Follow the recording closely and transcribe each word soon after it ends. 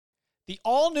The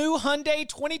all-new Hyundai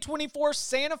 2024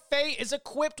 Santa Fe is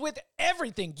equipped with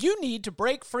everything you need to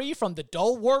break free from the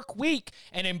dull work week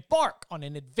and embark on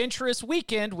an adventurous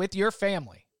weekend with your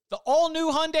family. The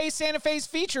all-new Hyundai Santa Fe's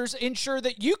features ensure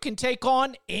that you can take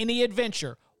on any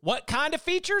adventure. What kind of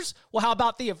features? Well, how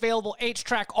about the available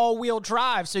H-Track all-wheel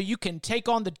drive so you can take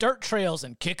on the dirt trails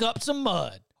and kick up some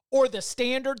mud? Or the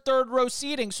standard third-row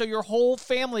seating so your whole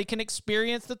family can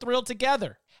experience the thrill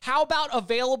together? How about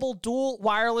available dual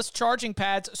wireless charging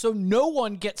pads so no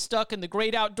one gets stuck in the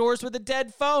great outdoors with a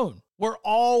dead phone? We're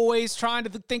always trying to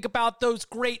think about those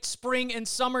great spring and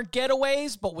summer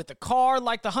getaways, but with a car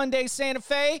like the Hyundai Santa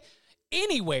Fe,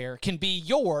 anywhere can be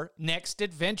your next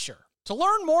adventure. To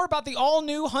learn more about the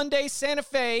all-new Hyundai Santa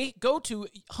Fe, go to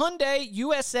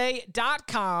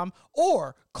HyundaiUSA.com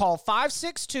or call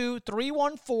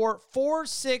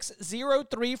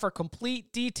 562-314-4603 for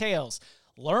complete details.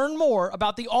 Learn more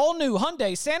about the all-new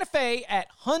Hyundai Santa Fe at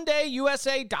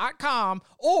HyundaiUSA.com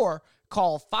or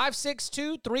call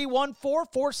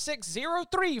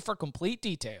 562-314-4603 for complete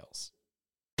details.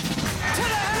 To the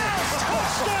house!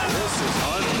 Touchdown! This is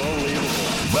unbelievable.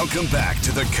 Welcome back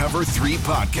to the Cover 3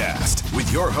 podcast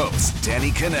with your hosts,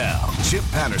 Danny Cannell, Chip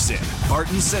Patterson,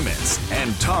 Barton Simmons,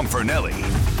 and Tom Fornelli.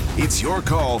 It's your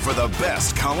call for the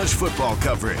best college football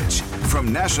coverage,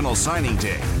 from National Signing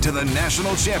Day to the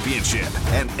National Championship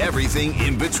and everything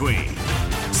in between.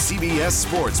 CBS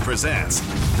Sports presents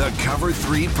the Cover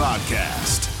 3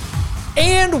 podcast.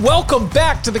 And welcome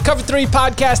back to the Cover 3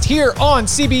 podcast here on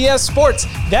CBS Sports.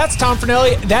 That's Tom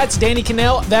Fornelli, that's Danny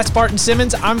Cannell, that's Barton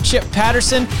Simmons, I'm Chip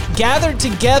Patterson. Gathered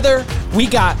together, we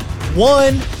got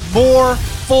one more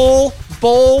full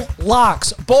Bowl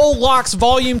Locks. Bowl Locks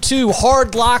Volume 2,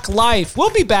 Hard Lock Life. We'll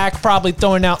be back probably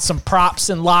throwing out some props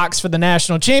and locks for the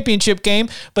national championship game,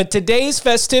 but today's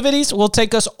festivities will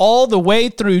take us all the way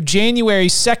through January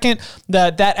 2nd.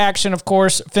 That action, of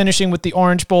course, finishing with the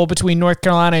Orange Bowl between North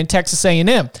Carolina and Texas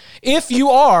A&M. If you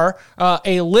are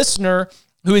a listener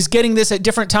who is getting this at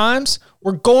different times,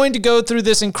 we're going to go through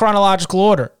this in chronological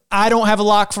order. I don't have a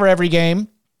lock for every game.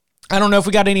 I don't know if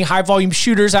we got any high-volume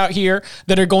shooters out here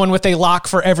that are going with a lock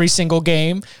for every single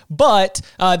game, but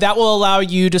that will allow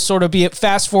you to sort of be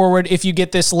fast forward if you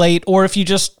get this late, or if you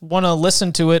just want to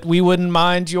listen to it, we wouldn't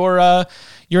mind your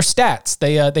stats.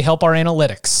 They help our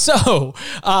analytics. So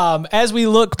as we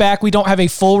look back, we don't have a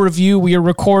full review. We are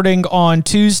recording on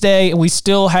Tuesday, and we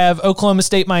still have Oklahoma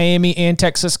State, Miami, and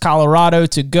Texas, Colorado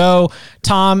to go.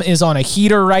 Tom is on a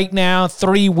heater right now,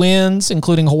 3 wins,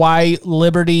 including Hawaii,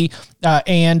 Liberty,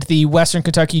 and the Western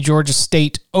Kentucky, Georgia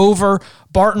State over.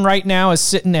 Barton right now is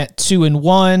sitting at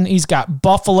 2-1. He's got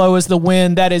Buffalo as the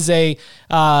win. That is a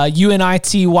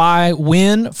UNITY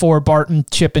win for Barton,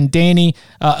 Chip, and Danny.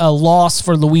 A loss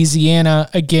for Louisiana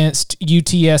against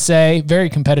UTSA.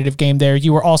 Very competitive game there.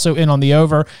 You were also in on the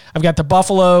over. I've got the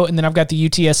Buffalo, and then I've got the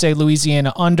UTSA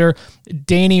Louisiana under.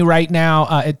 Danny right now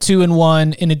at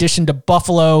 2-1. In addition to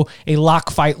Buffalo, a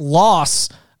lock fight loss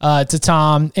to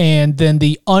Tom, and then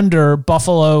the under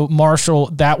Buffalo Marshall,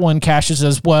 that one cashes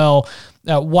as well.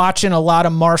 Watching a lot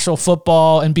of Marshall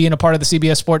football and being a part of the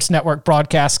CBS Sports Network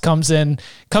broadcast comes in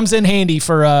handy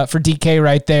for DK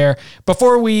right there.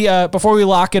 Before we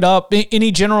lock it up, any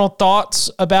general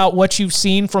thoughts about what you've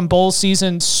seen from bowl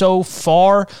season so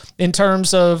far in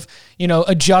terms of,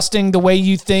 adjusting the way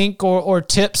you think, or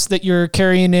tips that you're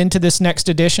carrying into this next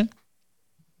edition?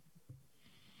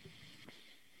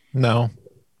 No.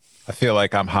 I feel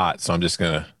like I'm hot, so I'm just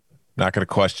not gonna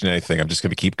question anything. I'm just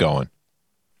gonna keep going.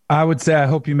 I would say I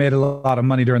hope you made a lot of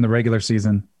money during the regular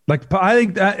season. Like, I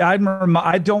think that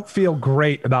I don't feel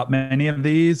great about many of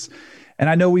these, and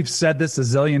I know we've said this a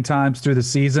zillion times through the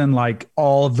season. Like,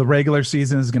 all of the regular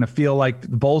season is going to feel like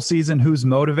the bowl season. Who's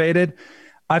motivated?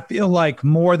 I feel like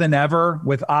more than ever,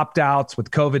 with opt-outs,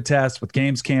 with COVID tests, with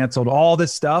games canceled, all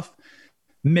this stuff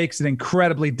makes it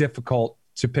incredibly difficult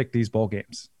to pick these bowl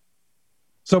games.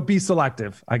 So be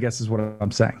selective, I guess is what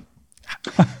I'm saying.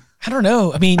 I don't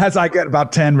know. I mean, as I get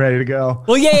about 10 ready to go.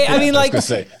 Well, yeah. I mean, like,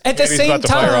 at the same about to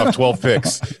time, fire off 12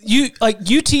 picks.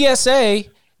 UTSA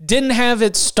didn't have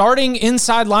its starting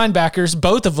inside linebackers.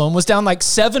 Both of them was down like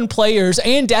 7 players,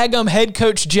 and daggum head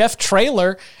coach Jeff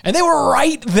Traylor, and they were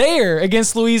right there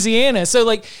against Louisiana. So,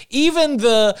 like, even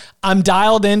I'm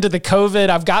dialed into the COVID,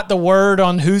 I've got the word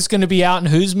on who's going to be out and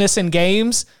who's missing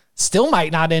games, still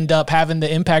might not end up having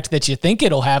the impact that you think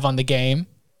it'll have on the game.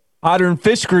 Hotter than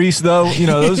fish grease, though.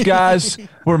 Those guys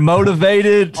were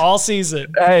motivated all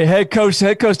season. Hey, head coach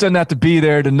doesn't have to be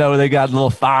there to know they got a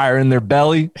little fire in their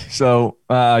belly. So,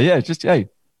 find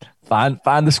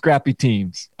the scrappy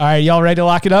teams. All right, y'all ready to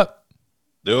lock it up?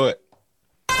 Do it.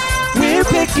 We're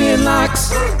picking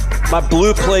locks. My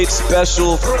Blue Plate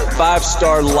special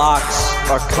 5-star locks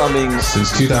are coming.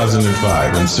 Since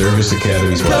 2005, when Service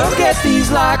Academy's Go get these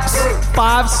locks.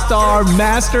 5-star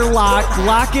master lock.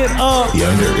 Lock it up. The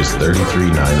under is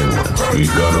 33-9-1.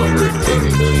 We've gone over it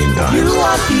a million times. You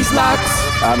want these locks?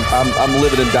 I'm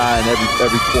living and dying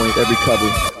every point, every cover.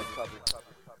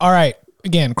 All right.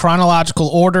 Again, chronological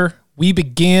order. We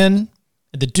begin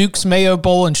at the Duke's Mayo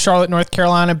Bowl in Charlotte, North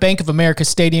Carolina, Bank of America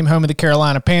Stadium, home of the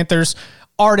Carolina Panthers.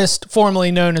 Artist formerly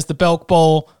known as the Belk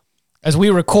Bowl. As we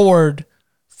record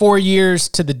 4 years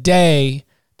to the day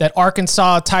that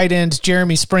Arkansas tight end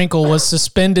Jeremy Sprinkle was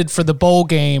suspended for the bowl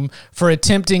game for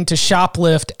attempting to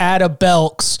shoplift at a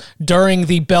Belk's during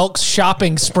the Belk's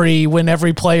shopping spree when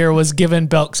every player was given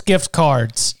Belk's gift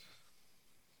cards.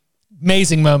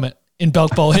 Amazing moment in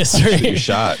Belk Bowl history. Shoot your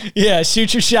shot. Yeah,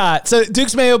 shoot your shot. So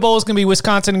Duke's Mayo Bowl is going to be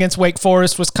Wisconsin against Wake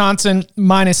Forest. Wisconsin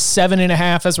minus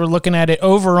 7.5 as we're looking at it.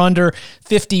 Over under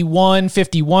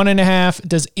 51.5.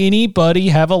 Does anybody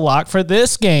have a lock for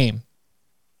this game?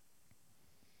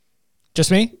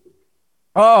 Just me?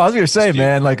 Oh, I was going to say,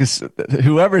 man, like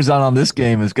whoever's on this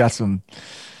game has got some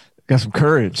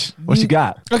courage. What you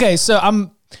got? Okay,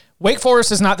 so Wake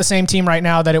Forest is not the same team right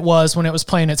now that it was when it was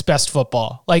playing its best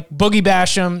football. Like Boogie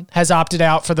Basham has opted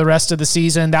out for the rest of the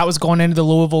season. That was going into the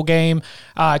Louisville game.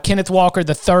 Kenneth Walker,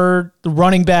 the third, the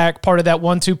running back, part of that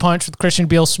 1-2 punch with Christian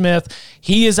Beal-Smith,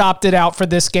 he is opted out for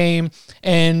this game.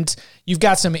 And you've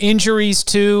got some injuries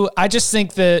too. I just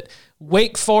think that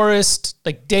Wake Forest,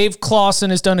 like Dave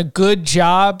Clawson has done a good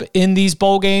job in these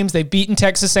bowl games. They've beaten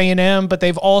Texas A&M, but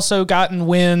they've also gotten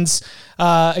wins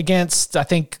against, I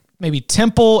think, maybe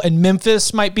Temple and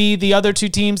Memphis might be the other two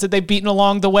teams that they've beaten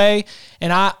along the way.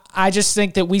 And I just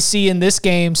think that we see in this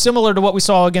game, similar to what we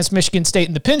saw against Michigan State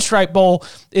in the Pinstripe Bowl,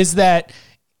 is that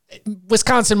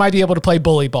Wisconsin might be able to play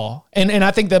bully ball. And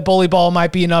I think that bully ball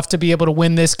might be enough to be able to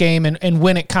win this game and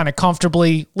win it kind of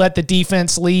comfortably, let the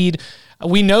defense lead.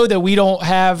 We know that we don't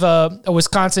have a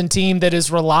Wisconsin team that is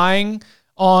relying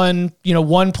on,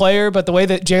 one player, but the way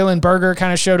that Jalen Berger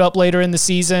kind of showed up later in the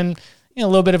season, a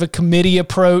little bit of a committee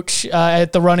approach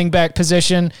at the running back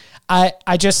position.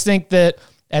 I just think that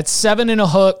at 7 and a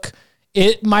hook,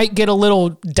 it might get a little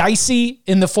dicey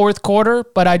in the fourth quarter,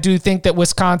 but I do think that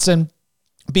Wisconsin,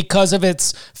 because of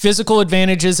its physical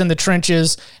advantages in the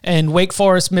trenches and Wake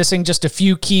Forest missing just a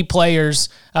few key players,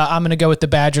 I'm going to go with the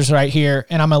Badgers right here,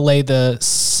 and I'm going to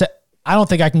lay I don't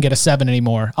think I can get a 7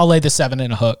 anymore. I'll lay the 7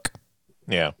 and a hook.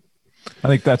 Yeah. I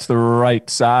think that's the right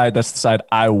side. That's the side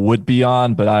I would be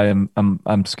on, but I'm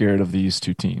scared of these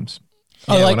two teams.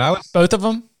 Yeah, both of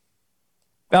them?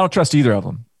 I don't trust either of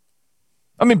them.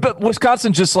 I mean, but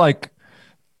Wisconsin just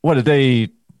what did they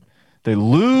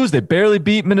lose? They barely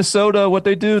beat Minnesota. What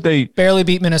they do? They barely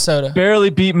beat Minnesota.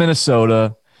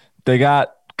 They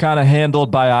got kind of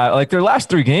handled by their last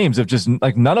 3 games have just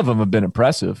none of them have been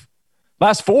impressive.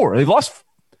 Last 4, they've lost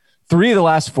 3 of the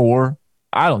last 4.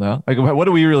 I don't know. What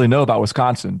do we really know about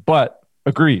Wisconsin? But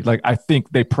agreed. I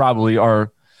think they probably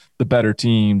are the better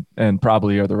team and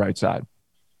probably are the right side.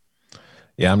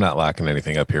 Yeah, I'm not locking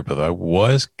anything up here, but I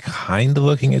was kind of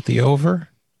looking at the over.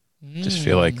 Just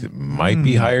feel like it might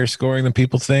be higher scoring than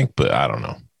people think, but I don't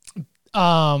know.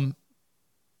 I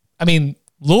mean,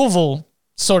 Louisville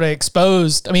sort of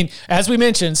exposed. I mean, as we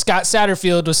mentioned, Scott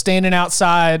Satterfield was standing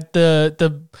outside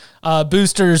the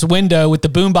Boosters window with the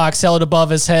boombox held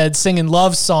above his head, singing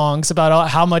love songs about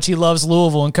how much he loves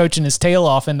Louisville and coaching his tail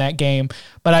off in that game.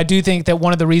 But I do think that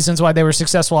one of the reasons why they were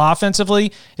successful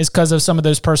offensively is because of some of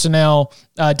those personnel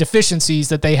deficiencies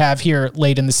that they have here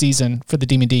late in the season for the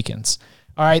Demon Deacons.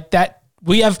 All right,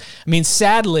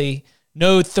 sadly,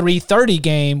 no 3:30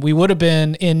 game. We would have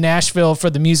been in Nashville for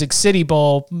the Music City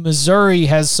Bowl. Missouri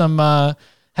has some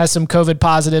COVID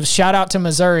positives. Shout out to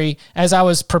Missouri. As I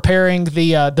was preparing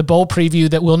the bowl preview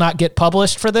that will not get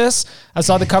published for this, I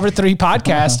saw the Cover 3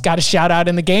 podcast got a shout out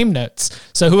in the game notes.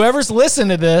 So whoever's listening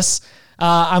to this,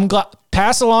 I'm glad.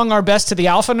 Pass along our best to the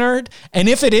Alpha Nerd. And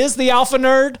if it is the Alpha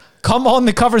Nerd, come on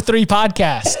the Cover 3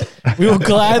 podcast. We will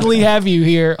gladly have you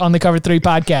here on the Cover 3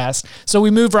 podcast. So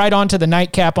we move right on to the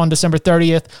nightcap on December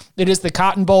 30th. It is the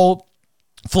Cotton Bowl,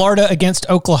 Florida against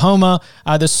Oklahoma.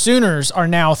 The Sooners are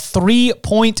now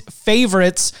 3-point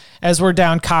favorites as we're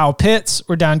down Kyle Pitts.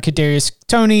 We're down Kadarius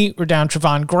Toney. We're down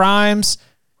Trevon Grimes.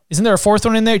 Isn't there a fourth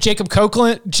one in there? Jacob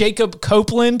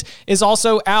Copeland is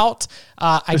also out.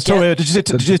 Did you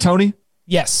say Toney?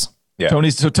 Yes. Yeah.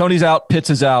 Tony's out. Pitts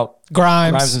is out.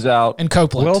 Grimes is out. And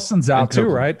Copeland. Wilson's out too,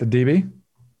 right? The DB.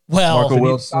 Well, Marco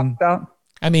Wilson. Out?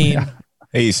 I mean,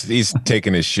 He's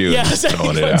taking his shoe and Yeah,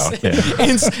 throwing it out.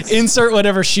 Yeah. Insert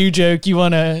whatever shoe joke you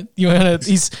wanna.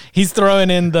 He's throwing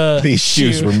in the. These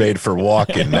shoes were made for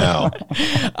walking now.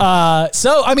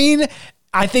 So I mean,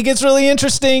 I think it's really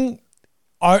interesting.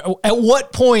 At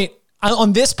what point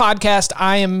on this podcast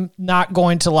I am not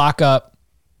going to lock up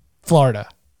Florida,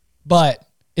 but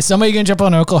is somebody going to jump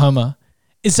on Oklahoma?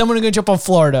 Is someone going to jump on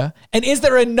Florida? And is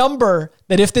there a number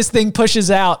that if this thing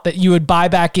pushes out that you would buy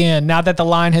back in now that the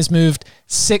line has moved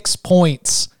 6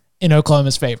 points in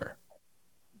Oklahoma's favor?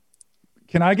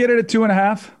 Can I get it at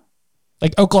 2.5?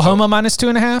 Like Oklahoma minus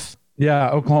 2.5? Yeah,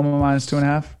 Oklahoma minus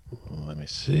 2.5. Let me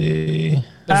see.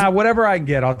 Whatever I can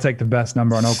get, I'll take the best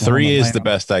number on Oklahoma. 3 is the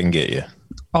best I can get you.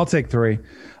 I'll take 3.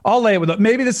 I'll lay it with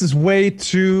maybe this is way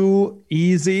too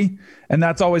easy, and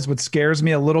that's always what scares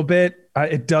me a little bit.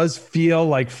 It does feel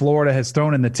like Florida has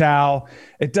thrown in the towel.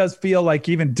 It does feel like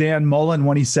even Dan Mullen,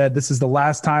 when he said this is the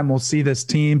last time we'll see this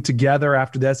team together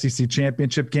after the SEC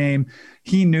championship game,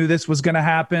 he knew this was going to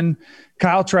happen.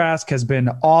 Kyle Trask has been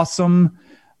awesome,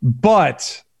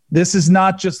 but this is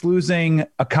not just losing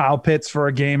a Kyle Pitts for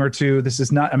a game or two. This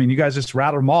is not, I mean, you guys just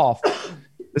rattled them off.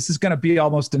 This is going to be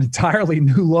almost an entirely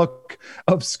new look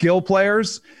of skill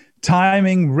players.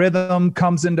 Timing, rhythm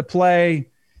comes into play.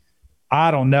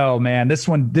 I don't know, man. This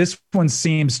one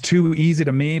seems too easy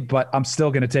to me, but I'm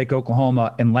still going to take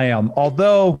Oklahoma and lay them.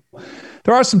 Although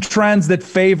there are some trends that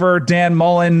favor Dan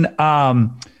Mullen.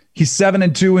 He's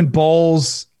 7-2 in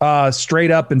bowls,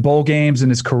 straight up in bowl games in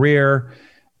his career.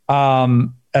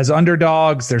 As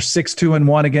underdogs, they're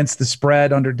 6-2-1 against the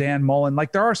spread under Dan Mullen.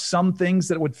 Like, there are some things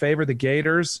that would favor the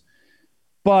Gators,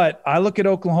 but I look at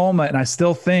Oklahoma and I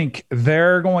still think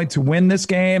they're going to win this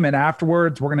game. And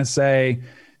afterwards, we're going to say,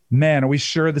 man, are we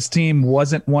sure this team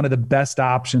wasn't one of the best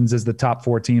options as the top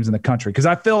 4 teams in the country? Because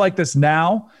I feel like this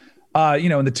now,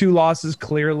 and the 2 losses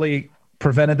clearly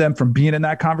prevented them from being in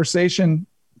that conversation.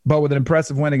 But with an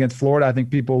impressive win against Florida, I think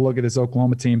people will look at this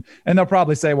Oklahoma team and they'll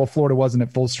probably say, well, Florida wasn't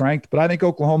at full strength. But I think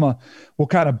Oklahoma will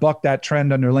kind of buck that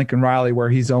trend under Lincoln Riley where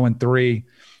he's 0-3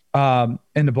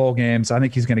 in the bowl games. I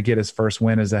think he's going to get his first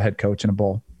win as a head coach in a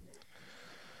bowl.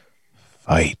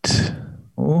 Fight.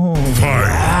 Ooh.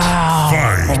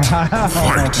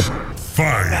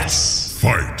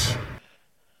 Fight.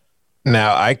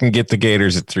 Now, I can get the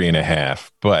Gators at 3.5,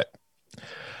 but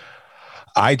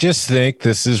I just think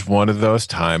this is one of those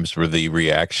times where the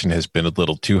reaction has been a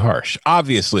little too harsh.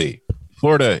 Obviously,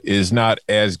 Florida is not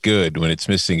as good when it's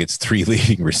missing its 3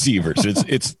 leading receivers.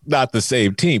 It's not the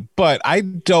same team, but I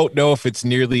don't know if it's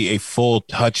nearly a full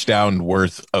touchdown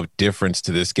worth of difference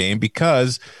to this game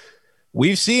because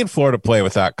we've seen Florida play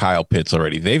without Kyle Pitts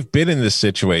already. They've been in this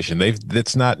situation.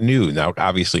 That's not new. Now,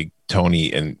 obviously,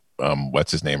 Tony and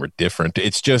what's his name are different.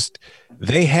 It's just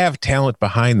they have talent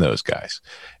behind those guys.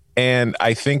 And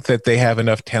I think that they have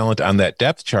enough talent on that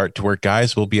depth chart to where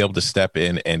guys will be able to step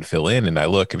in and fill in. And I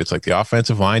look, and it's like the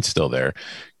offensive line's still there.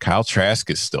 Kyle Trask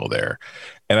is still there.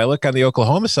 And I look on the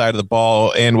Oklahoma side of the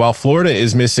ball, and while Florida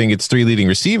is missing its 3 leading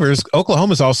receivers,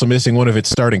 Oklahoma's also missing one of its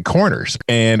starting corners.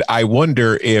 And I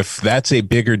wonder if that's a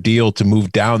bigger deal to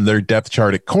move down their depth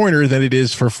chart at corner than it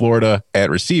is for Florida at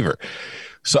receiver.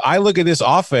 So I look at this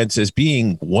offense as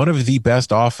being one of the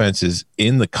best offenses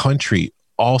in the country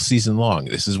all season long.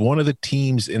 This is one of the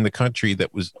teams in the country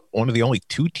that was one of the only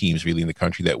 2 teams really in the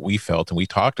country that we felt and we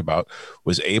talked about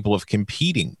was able of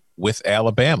competing with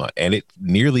Alabama, and it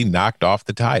nearly knocked off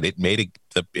the Tide. It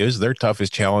was their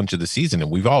toughest challenge of the season,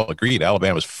 and we've all agreed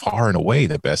Alabama's far and away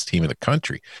the best team in the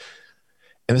country.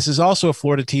 And this is also a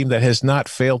Florida team that has not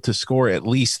failed to score at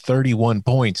least 31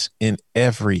 points in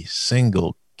every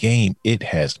single game it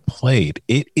has played.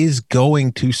 It is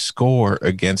going to score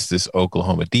against this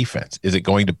Oklahoma defense. Is it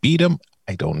going to beat them?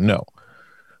 I don't know.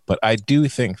 But I do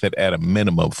think that at a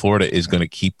minimum, Florida is going to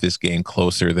keep this game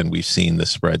closer than we've seen the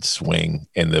spread swing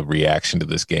and the reaction to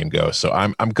this game go. So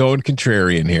I'm going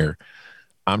contrarian here.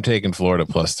 I'm taking Florida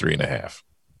plus 3.5.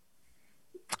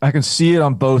 I can see it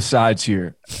on both sides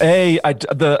here.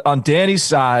 On Danny's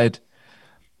side,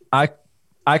 I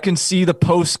can see the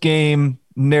post-game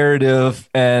narrative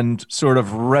and sort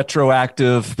of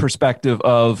retroactive perspective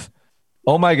of,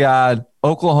 oh my God,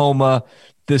 Oklahoma,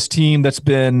 this team that's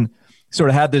been sort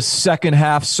of had this second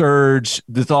half surge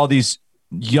with all these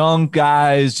young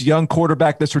guys, young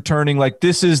quarterback that's returning. Like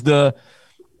this is the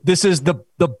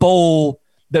bowl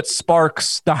that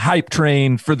sparks the hype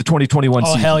train for the 2021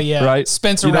 season. Oh, hell yeah. Right?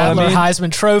 Spencer Rattler,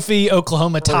 Heisman Trophy,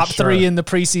 Oklahoma top 3 in the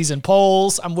preseason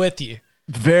polls. I'm with you.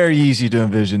 Very easy to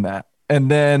envision that. And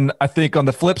then I think on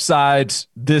the flip side,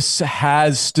 this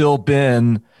has still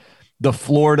been the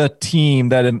Florida team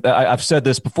that I've said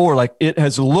this before, like it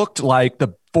has looked like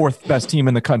the fourth best team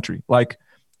in the country. Like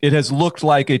it has looked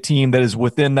like a team that is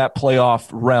within that playoff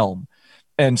realm.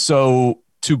 And so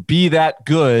to be that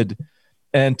good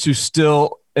and to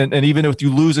still, and even if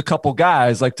you lose a couple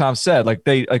guys, like Tom said, like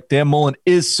Dan Mullen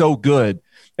is so good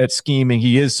at scheming.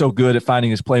 He is so good at finding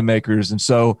his playmakers. And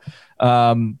so,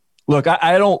 look,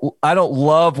 I don't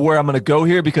love where I'm going to go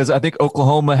here because I think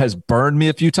Oklahoma has burned me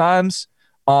a few times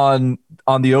on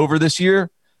the over this year,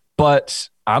 but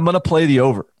I'm going to play the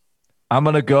over. I'm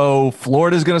going to go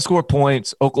Florida's going to score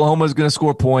points. Oklahoma's going to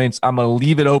score points. I'm going to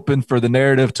leave it open for the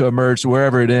narrative to emerge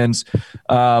wherever it ends.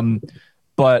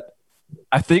 But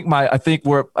I think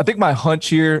my hunch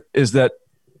here is that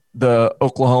the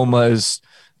Oklahoma is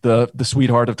the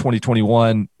sweetheart of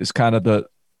 2021 is kind of the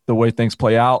way things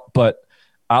play out. But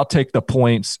I'll take the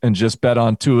points and just bet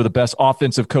on two of the best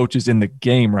offensive coaches in the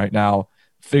game right now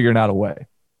figuring out a way.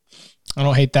 I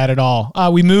don't hate that at all.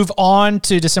 We move on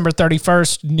to December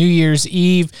 31st, New Year's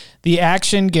Eve. The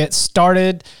action gets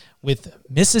started with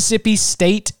Mississippi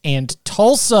State and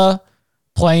Tulsa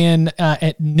playing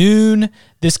at noon.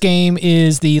 This game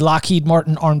is the Lockheed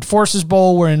Martin Armed Forces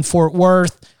Bowl. We're in Fort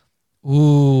Worth.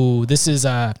 Ooh, this is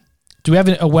do we have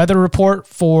a weather report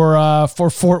for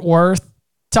Fort Worth,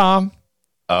 Tom?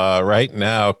 Right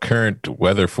now, current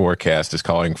weather forecast is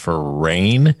calling for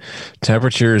rain.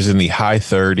 Temperatures in the high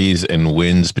 30s and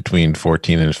winds between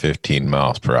 14 and 15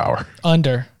 miles per hour.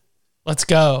 Under. Let's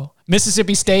go.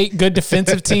 Mississippi State, good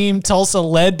defensive team. Tulsa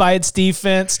led by its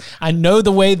defense. I know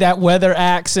the way that weather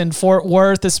acts in Fort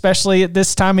Worth, especially at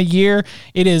this time of year.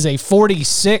 It is a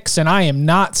 46, and I am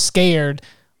not scared.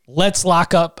 Let's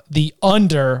lock up the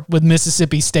under with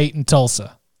Mississippi State and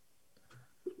Tulsa.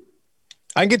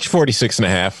 I can get you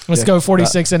 46.5. Let's go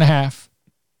 46.5.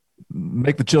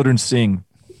 Make the children sing.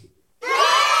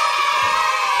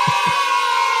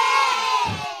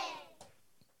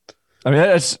 I mean,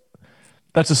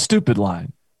 that's a stupid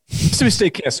line. Mississippi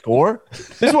State can't score.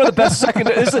 This is one of the best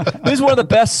this is one of the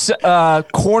best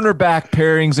cornerback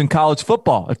pairings in college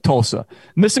football at Tulsa.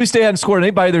 Mississippi State hadn't scored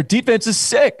anybody. Their defense is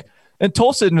sick. And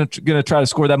Tulsa isn't going to try to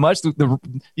score that much.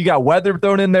 You got weather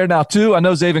thrown in there now, too. I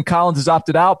know Zaven Collins has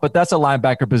opted out, but that's a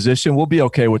linebacker position. We'll be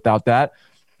okay without that.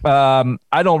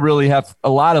 I don't really have a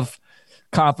lot of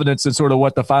confidence in sort of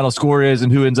what the final score is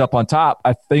and who ends up on top.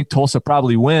 I think Tulsa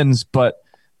probably wins, but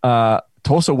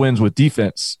Tulsa wins with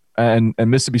defense, and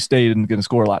Mississippi State isn't going to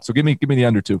score a lot. So give me the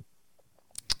under 2.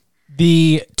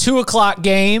 The 2:00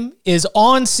 game is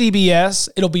on CBS.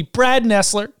 It'll be Brad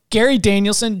Nessler, Gary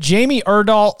Danielson, Jamie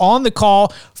Erdahl on the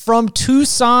call from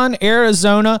Tucson,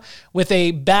 Arizona, with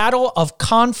a battle of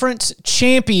conference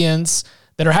champions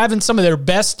that are having some of their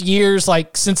best years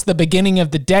like since the beginning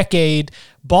of the decade.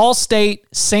 Ball State,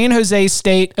 San Jose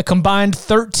State, a combined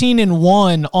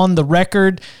 13-1 on the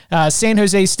record. San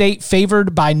Jose State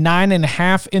favored by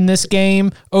 9.5 in this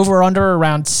game, over under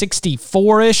around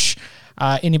 64-ish.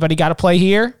 Anybody got to play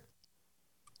here?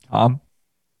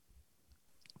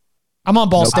 I'm on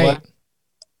Ball State.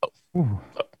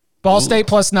 Ball State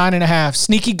plus 9.5.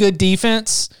 Sneaky good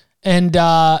defense, and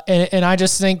I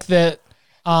just think that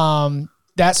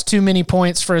that's too many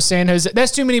points for a San Jose.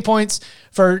 That's too many points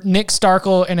for Nick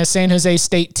Starkel and a San Jose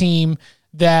State team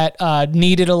that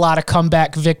needed a lot of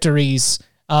comeback victories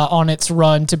on its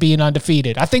run to being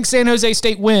undefeated. I think San Jose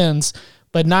State wins,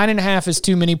 but 9.5 is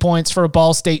too many points for a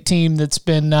Ball State team that's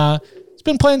been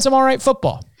playing some all right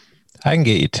football. I can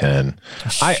get you 10.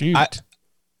 Shoot.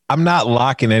 I'm not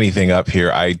locking anything up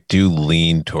here. I do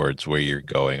lean towards where you're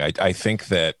going. I think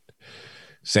that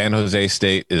San Jose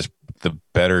State is the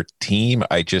better team.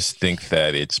 I just think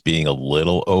that it's being a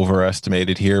little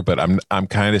overestimated here, but I'm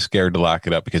kind of scared to lock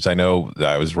it up because I know that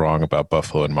I was wrong about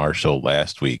Buffalo and Marshall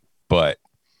last week, but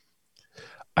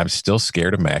I'm still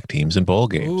scared of MAC teams in bowl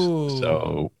games. Ooh.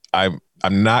 So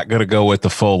I'm not going to go with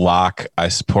the full lock. I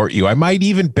support you. I might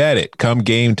even bet it come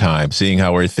game time, seeing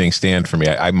how where things stand for me.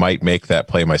 I might make that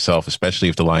play myself, especially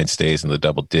if the line stays in the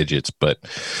double digits. But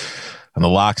on the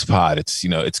locks pod,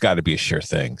 it's got to be a sure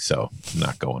thing. So I'm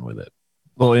not going with it.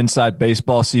 Little inside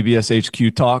baseball CBS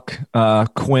HQ talk.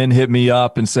 Quinn hit me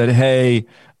up and said, "Hey,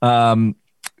 can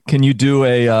you do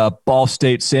a Ball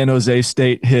State San Jose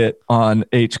State hit on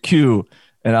HQ?"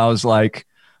 And I was like,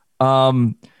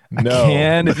 I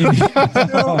can if you need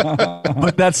to,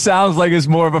 but that sounds like it's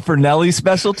more of a Fernelli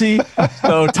specialty.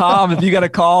 So, Tom, if you got a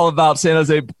call about San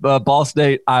Jose Ball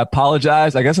State, I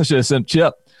apologize. I guess I should have sent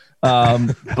Chip,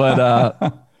 but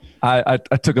I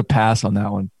took a pass on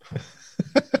that one.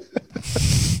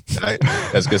 I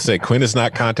was gonna say Quinn has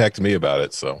not contacted me about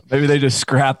it, so maybe they just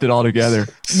scrapped it altogether.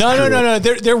 No.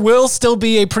 There will still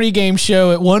be a pregame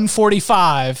show at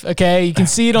 1:45. Okay, you can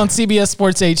see it on CBS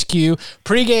Sports HQ.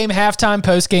 Pregame, halftime,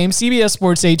 postgame,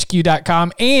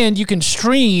 CBSSportsHQ.com, and you can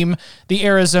stream the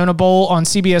Arizona Bowl on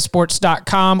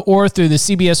CBSSports.com or through the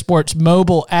CBS Sports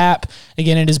mobile app.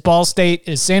 Again, it is Ball State,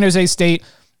 it is San Jose State.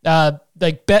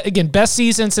 Best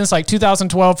season since like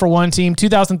 2012 for one team,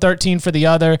 2013 for the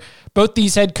other. Both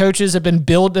these head coaches have been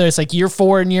building. It's like year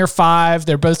 4 and year 5.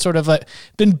 They're both sort of like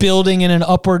been building in an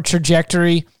upward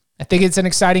trajectory. I think it's an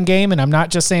exciting game, and I'm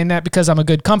not just saying that because I'm a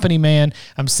good company man.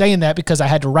 I'm saying that because I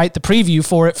had to write the preview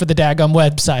for it for the daggum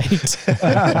website.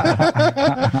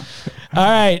 All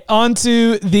right, on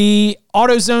to the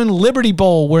AutoZone Liberty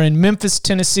Bowl. We're in Memphis,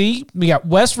 Tennessee. We got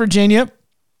West Virginia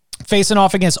facing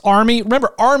off against Army.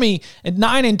 Remember, Army at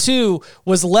 9-2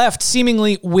 was left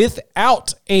seemingly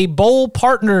without a bowl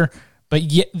partner, but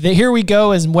here we go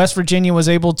as West Virginia was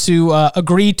able to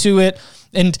agree to it.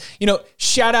 And,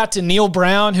 shout out to Neil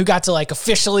Brown, who got to like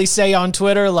officially say on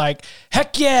Twitter, like,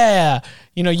 heck yeah.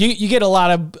 You get a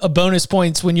lot of bonus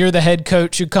points when you're the head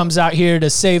coach who comes out here to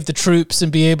save the troops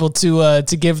and be able to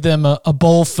give them a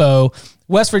bowl foe.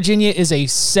 West Virginia is a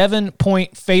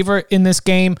 7-point favorite in this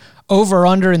game, over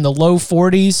under in the low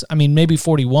 40s. I mean, maybe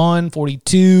 41,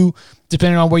 42,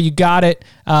 depending on where you got it.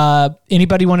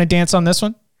 Anybody want to dance on this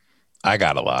one? I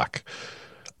got a lock.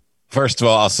 First of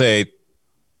all, I'll say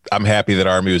I'm happy that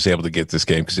Army was able to get this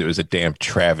game because it was a damn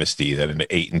travesty that an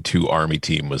 8-2 Army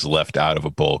team was left out of a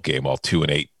bowl game while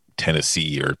 2-8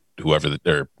 Tennessee or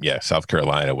South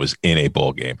Carolina was in a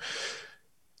bowl game.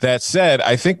 That said,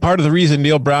 I think part of the reason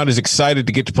Neil Brown is excited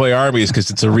to get to play Army is because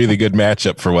it's a really good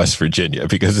matchup for West Virginia,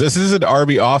 because this is an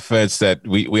Army offense that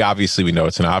we obviously know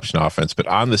it's an option offense, but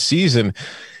on the season,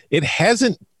 it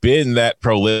hasn't been that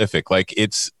prolific. Like,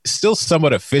 it's still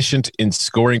somewhat efficient in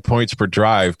scoring points per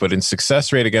drive, but in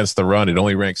success rate against the run, it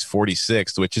only ranks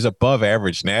 46th, which is above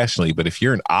average nationally. But if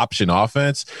you're an option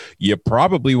offense, you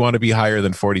probably want to be higher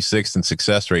than 46th in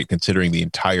success rate, considering the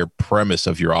entire premise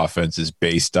of your offense is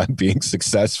based on being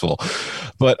successful.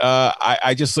 But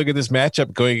I just look at this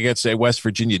matchup going against a West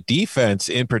Virginia defense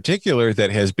in particular that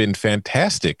has been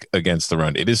fantastic against the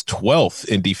run. It is 12th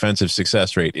in defensive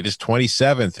success rate. It is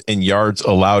 27th in yards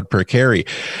allowed per carry.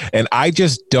 And I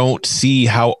just don't see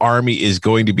how Army is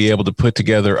going to be able to put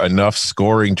together enough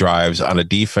scoring drives on a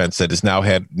defense that has now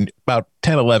had about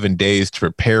 10, 11 days to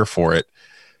prepare for it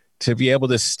to be able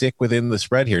to stick within the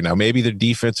spread here. Now, maybe they're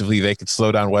defensively, they could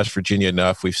slow down West Virginia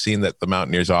enough. We've seen that the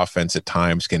Mountaineers offense at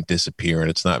times can disappear and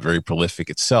it's not very prolific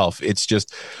itself. It's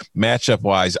just matchup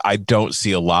wise, I don't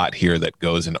see a lot here that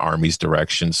goes in Army's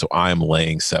direction. So I'm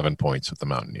laying 7 points with the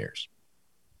Mountaineers.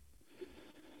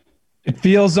 It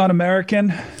feels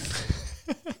un-American,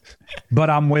 but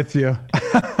I'm with you.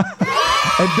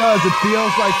 It does. It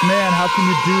feels like, man, how can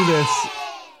you do this?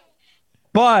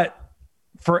 But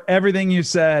for everything you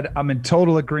said, I'm in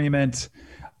total agreement.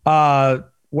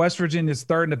 West Virginia's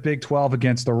third in the Big 12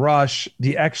 against the rush,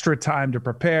 the extra time to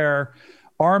prepare.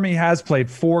 Army has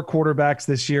played 4 quarterbacks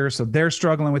this year, so they're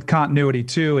struggling with continuity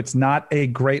too. It's not a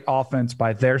great offense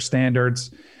by their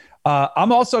standards.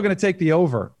 I'm also going to take the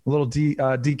over, a little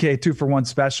DK 2-for-1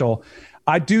 special.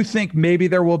 I do think maybe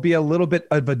there will be a little bit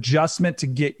of adjustment to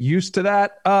get used to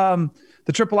that,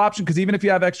 the triple option, because even if you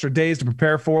have extra days to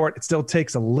prepare for it, it still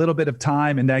takes a little bit of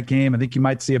time in that game. I think you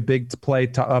might see a big play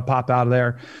pop out of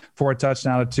there for a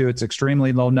touchdown or 2. It's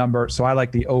extremely low number, so I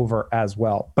like the over as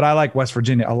well. But I like West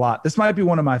Virginia a lot. This might be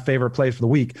one of my favorite plays for the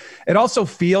week. It also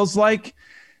feels like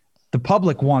the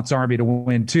public wants Army to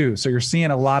win too. So you're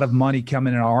seeing a lot of money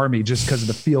coming in Army just because of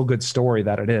the feel-good story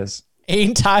that it is.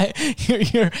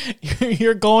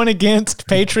 You're going against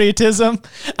patriotism.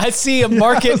 I see a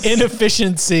market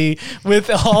inefficiency with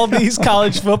all these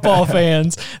college football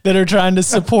fans that are trying to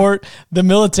support the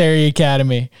military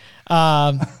academy.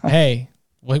 Hey,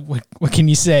 what can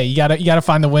you say? You gotta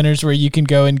find the winners where you can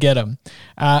go and get them.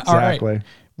 Exactly. All right.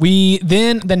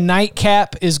 The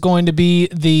nightcap is going to be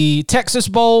the Texas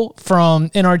Bowl from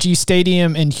NRG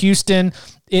Stadium in Houston.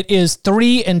 It is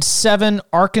 3-7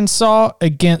 Arkansas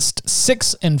against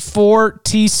 6-4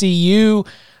 TCU.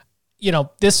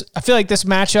 I feel like this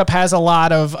matchup has a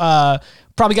lot of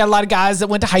probably got a lot of guys that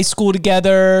went to high school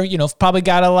together. Probably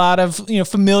got a lot of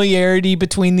familiarity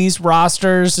between these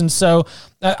rosters, and so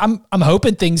I'm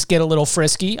hoping things get a little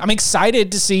frisky. I'm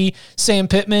excited to see Sam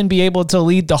Pittman be able to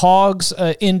lead the Hogs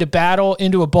into battle,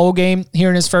 into a bowl game here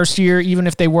in his first year, even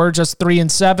if they were just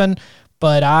 3-7.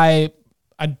 But I'm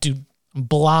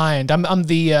blind. I'm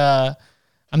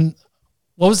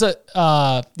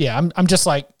just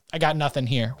like, I got nothing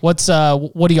here. What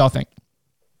do y'all think?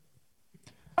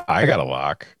 I got a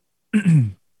lock.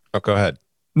 Oh, go ahead.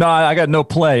 No, I got no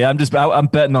play. I'm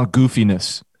betting on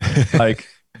goofiness. Like,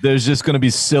 there's just going to be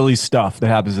silly stuff that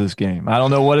happens in this game. I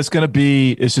don't know what it's going to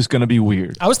be. It's just going to be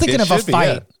weird. I was thinking of a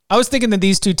fight. I was thinking that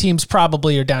these two teams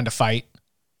probably are down to fight.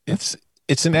 It's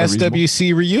an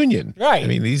SWC reunion. Right. I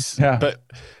mean,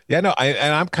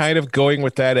 I'm kind of going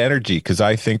with that energy because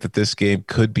I think that this game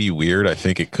could be weird. I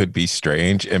think it could be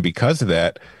strange. And because of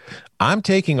that, I'm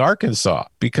taking Arkansas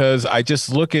because I just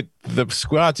look at the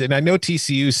squads and I know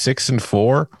TCU's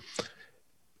 6-4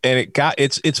 and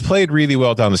it's played really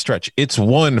well down the stretch. It's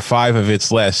won 5 of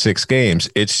its last 6 games.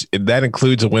 That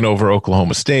includes a win over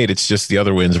Oklahoma State. It's just the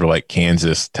other wins were like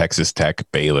Kansas, Texas Tech,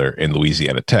 Baylor, and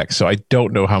Louisiana Tech. So I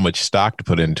don't know how much stock to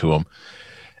put into them.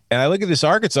 And I look at this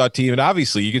Arkansas team, and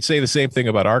obviously you could say the same thing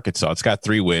about Arkansas. It's got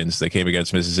 3 wins. They came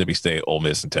against Mississippi State, Ole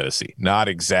Miss, and Tennessee. Not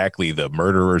exactly the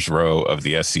murderer's row of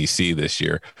the SEC this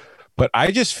year. But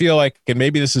I just feel like, and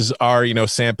maybe this is our,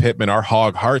 Sam Pittman, our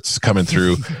hog hearts coming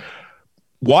through.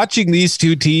 Watching these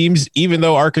two teams, even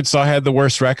though Arkansas had the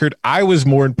worst record, I was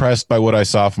more impressed by what I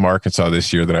saw from Arkansas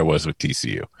this year than I was with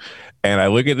TCU. And I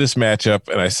look at this matchup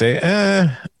and I say,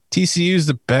 TCU is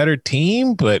the better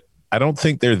team, but I don't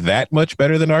think they're that much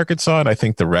better than Arkansas, and I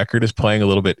think the record is playing a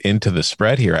little bit into the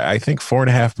spread here. I think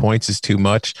 4.5 points is too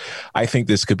much. I think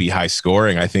this could be high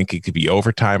scoring. I think it could be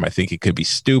overtime. I think it could be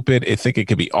stupid. I think it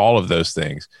could be all of those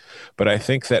things. But I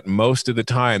think that most of the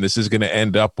time this is going to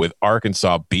end up with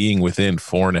Arkansas being within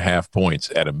 4.5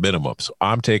 points at a minimum. So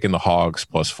I'm taking the Hogs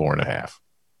plus 4.5.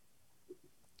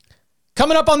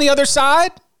 Coming up on the other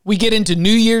side, we get into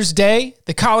New Year's Day,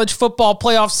 the college football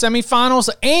playoff semifinals,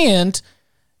 and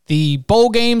the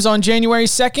bowl games on January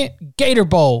 2nd, Gator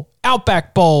Bowl,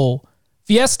 Outback Bowl,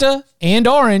 Fiesta, and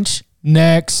Orange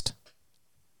next.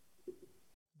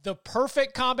 The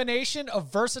perfect combination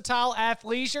of versatile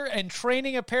athleisure and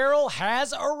training apparel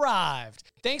has arrived.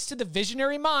 Thanks to the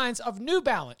visionary minds of New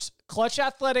Balance, Clutch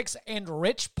Athletics, and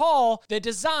Rich Paul, the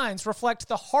designs reflect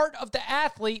the heart of the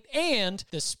athlete and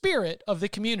the spirit of the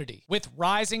community. With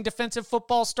rising defensive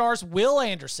football stars Will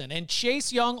Anderson and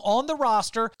Chase Young on the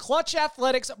roster, Clutch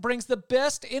Athletics brings the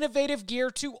best innovative gear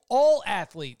to all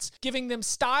athletes, giving them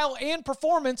style and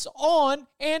performance on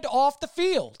and off the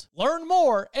field. Learn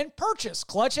more and purchase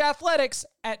Clutch Athletics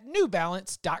at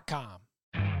newbalance.com.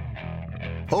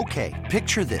 Okay,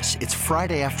 picture this. It's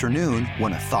Friday afternoon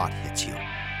when a thought hits you.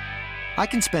 I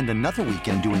can spend another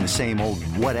weekend doing the same old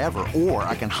whatever, or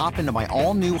I can hop into my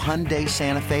all-new Hyundai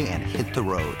Santa Fe and hit the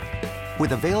road.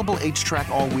 With available H-Track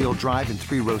all-wheel drive and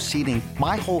 3-row seating,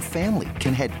 my whole family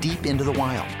can head deep into the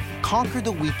wild. Conquer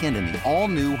the weekend in the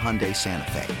all-new Hyundai Santa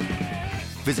Fe.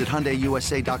 Visit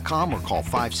HyundaiUSA.com or call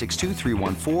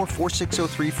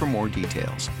 562-314-4603 for more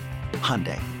details.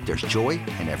 Hyundai, there's joy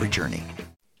in every journey.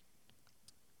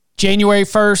 January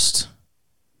 1st,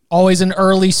 always an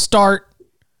early start.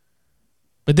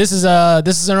 But this is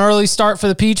an early start for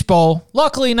the Peach Bowl.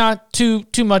 Luckily, not too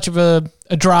much of a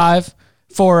drive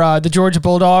for the Georgia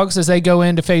Bulldogs as they go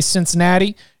in to face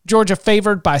Cincinnati. Georgia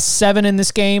favored by 7 in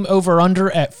this game, over under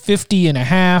at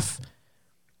 50.5.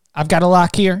 I've got a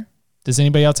lock here. Does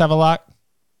anybody else have a lock?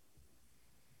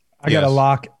 I got a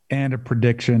lock and a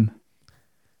prediction.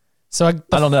 So I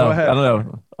don't know. I don't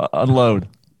know. Unload.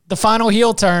 The final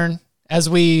heel turn as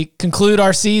we conclude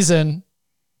our season,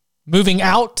 moving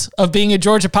out of being a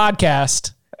Georgia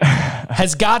podcast,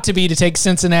 has got to be to take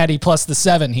Cincinnati plus the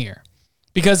 7 here.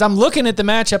 Because I'm looking at the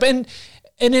matchup, and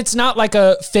it's not like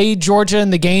a fade Georgia in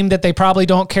the game that they probably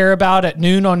don't care about at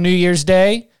noon on New Year's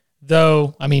Day.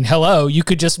 Though, I mean, hello, you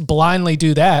could just blindly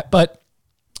do that. But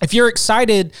if you're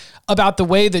excited about the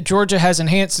way that Georgia has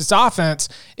enhanced its offense,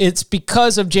 it's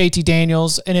because of JT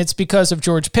Daniels and it's because of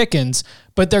George Pickens.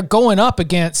 But they're going up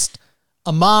against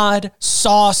Ahmad,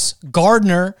 Sauce,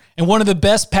 Gardner, and one of the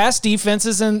best pass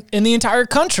defenses in the entire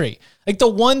country. Like, the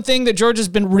one thing that Georgia's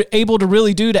been able to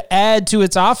really do to add to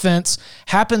its offense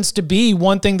happens to be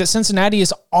one thing that Cincinnati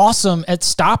is awesome at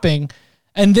stopping.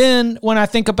 And then when I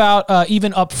think about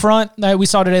even up front, we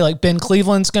saw today like Ben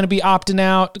Cleveland's going to be opting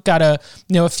out. Got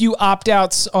a few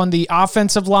opt-outs on the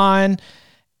offensive line.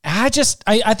 I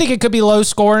think it could be low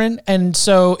scoring, and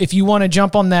so if you want to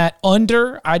jump on that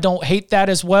under, I don't hate that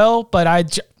as well.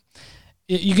 But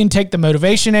you can take the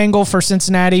motivation angle for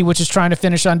Cincinnati, which is trying to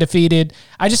finish undefeated.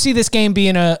 I just see this game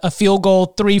being a field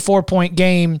goal, 3-4 point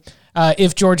game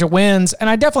if Georgia wins, and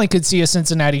I definitely could see a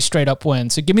Cincinnati straight up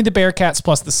win. So give me the Bearcats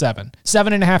plus the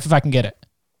 7.5 if I can get it.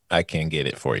 I can get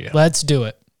it for you. Let's do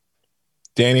it.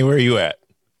 Danny, where are you at?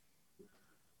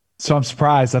 So I'm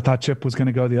surprised. I thought Chip was going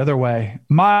to go the other way.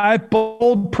 My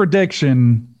bold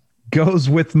prediction goes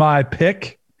with my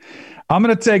pick. I'm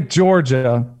going to take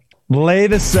Georgia Lay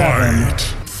the 7.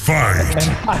 Fight.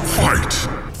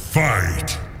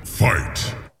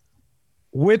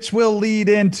 Which will lead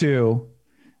into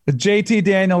the JT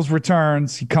Daniels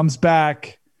returns. He comes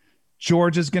back.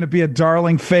 Georgia's going to be a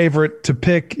darling favorite to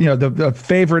pick, the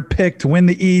favorite pick to win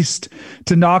the East,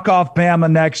 to knock off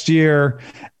Bama next year.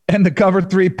 And the Cover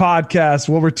 3 podcast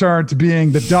will return to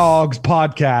being the Dogs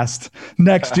podcast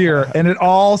next year. And it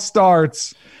all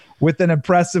starts with an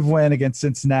impressive win against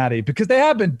Cincinnati, because they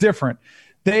have been different.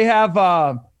 They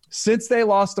have, since they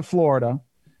lost to Florida,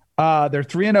 they're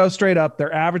 3-0 straight up.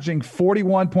 They're averaging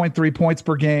 41.3 points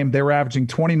per game. They were averaging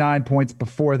 29 points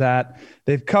before that.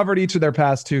 They've covered each of their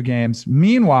past 2 games.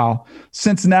 Meanwhile,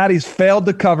 Cincinnati's failed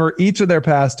to cover each of their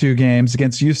past 2 games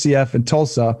against UCF and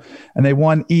Tulsa, and they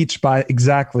won each by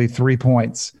exactly 3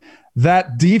 points.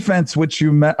 That defense, which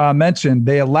you mentioned,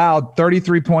 they allowed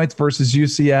 33 points versus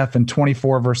UCF and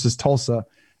 24 versus Tulsa.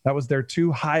 That was their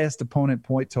 2 highest opponent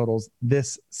point totals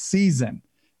this season.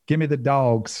 Give me the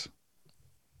Dogs.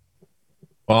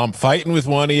 Well, I'm fighting with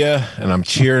one of you, and I'm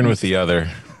cheering with the other.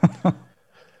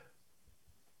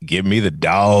 Give me the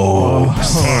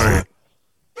Dogs.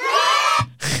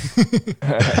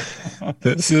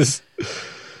 This is,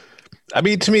 I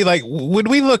mean, to me, like, when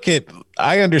we look at,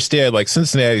 I understand, like,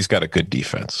 Cincinnati's got a good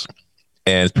defense,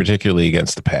 and particularly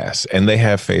against the pass, and they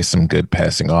have faced some good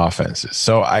passing offenses.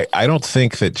 So I don't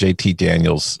think that JT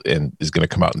Daniels is going to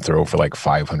come out and throw for like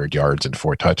 500 yards and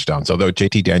 4 touchdowns. Although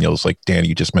JT Daniels, like Danny,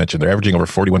 you just mentioned, they're averaging over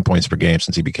 41 points per game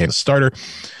since he became a starter.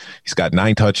 He's got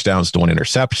 9 touchdowns to 1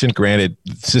 interception. Granted,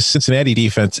 the Cincinnati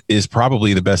defense is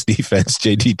probably the best defense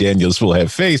JT Daniels will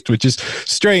have faced, which is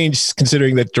strange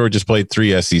considering that Georgia's played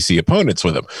 3 SEC opponents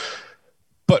with him.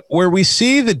 But where we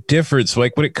see the difference,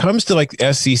 like when it comes to like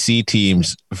SEC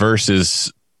teams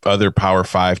versus other Power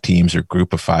 5 teams or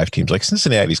Group of 5 teams, like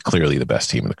Cincinnati's clearly the best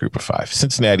team in the Group of 5.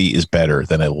 Cincinnati is better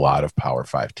than a lot of Power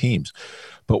 5 teams.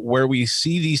 But where we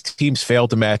see these teams fail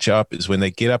to match up is when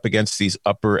they get up against these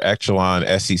upper echelon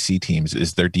SEC teams,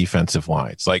 is their defensive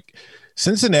lines. Like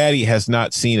Cincinnati has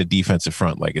not seen a defensive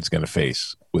front like it's going to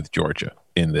face with Georgia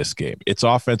in this game. Its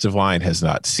offensive line has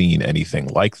not seen anything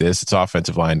like this. Its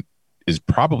offensive line is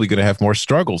probably going to have more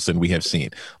struggles than we have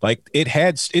seen. Like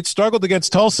it struggled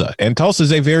against Tulsa, and Tulsa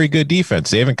is a very good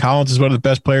defense. David Collins is one of the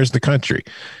best players in the country.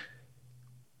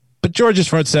 But Georgia's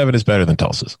front 7 is better than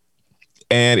Tulsa's.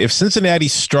 And if Cincinnati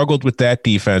struggled with that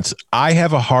defense, I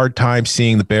have a hard time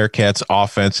seeing the Bearcats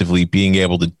offensively being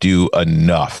able to do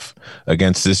enough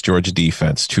against this Georgia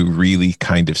defense to really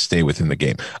kind of stay within the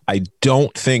game. I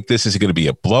don't think this is going to be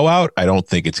a blowout. I don't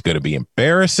think it's going to be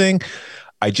embarrassing.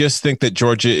 I just think that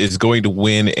Georgia is going to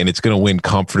win, and it's going to win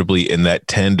comfortably in that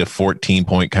 10 to 14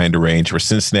 point kind of range, where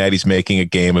Cincinnati's making a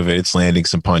game of it. It's landing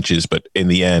some punches, but in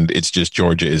the end, it's just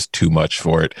Georgia is too much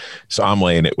for it. So I'm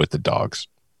laying it with the Dogs.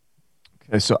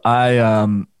 Okay, so I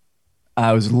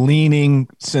was leaning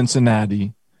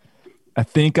Cincinnati. I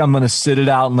think I'm going to sit it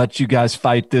out and let you guys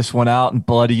fight this one out and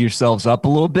bloody yourselves up a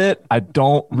little bit. I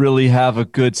don't really have a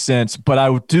good sense, but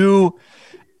I do.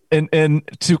 And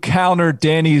to counter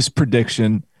Danny's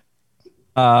prediction,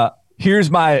 here's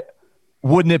my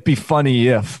wouldn't it be funny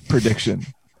if prediction,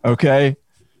 okay?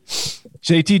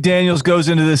 JT Daniels goes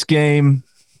into this game,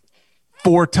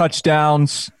 4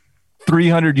 touchdowns,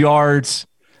 300 yards.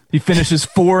 He finishes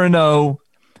 4-0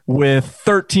 with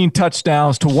 13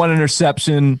 touchdowns to 1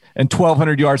 interception and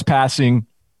 1,200 yards passing.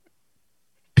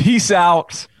 Peace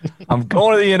out. I'm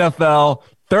going to the NFL.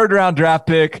 3rd-round draft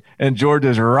pick, and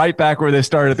Georgia's right back where they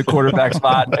started at the quarterback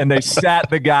spot, and they sat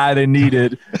the guy they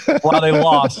needed while they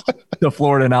lost to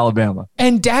Florida and Alabama.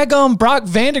 And daggum Brock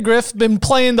Vandagriff been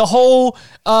playing the whole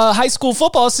high school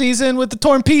football season with the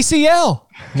torn PCL.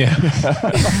 Yeah.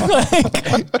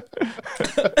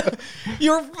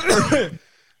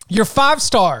 You're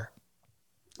 5-star.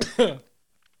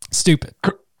 Stupid.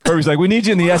 Kirby's like, we need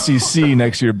you in the SEC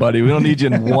next year, buddy. We don't need you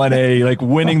in 1A, like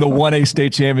winning the 1A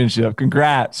state championship.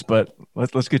 Congrats, but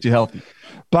let's get you healthy.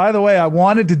 By the way, I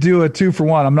wanted to do a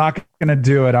 2-for-1. I'm not going to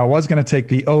do it. I was going to take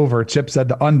the over. Chip said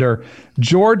the under.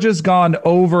 Georgia's gone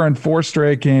over in 4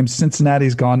 straight games.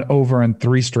 Cincinnati's gone over in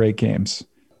 3 straight games.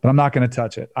 But I'm not going to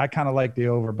touch it. I kind of like the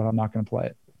over, but I'm not going to play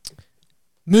it.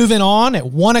 Moving on at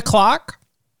 1 o'clock,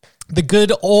 the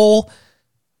good old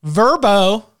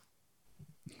Verbo.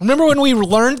 Remember when we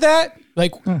learned that?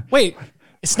 Like, wait,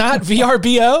 it's not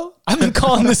VRBO? I've been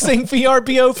calling this thing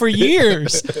VRBO for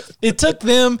years. It took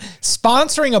them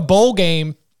sponsoring a bowl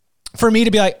game for me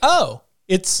to be like, oh,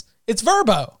 it's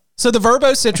Verbo. So the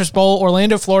Verbo Citrus Bowl,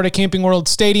 Orlando, Florida, Camping World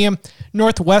Stadium,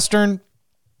 Northwestern,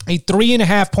 a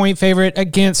 3.5-point favorite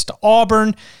against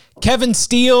Auburn. Kevin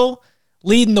Steele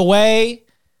leading the way.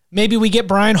 Maybe we get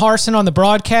Brian Harsin on the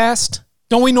broadcast.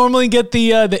 Don't we normally get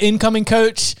the incoming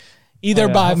coach either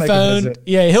by phone?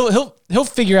 Yeah, he'll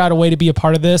figure out a way to be a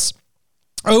part of this.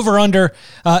 Over under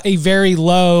a very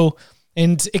low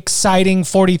and exciting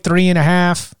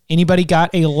 43.5. Anybody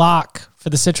got a lock for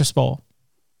the Citrus Bowl?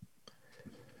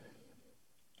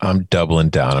 I'm doubling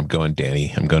down. I'm going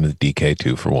Danny. I'm going to the DK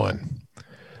 2-for-1.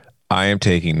 I am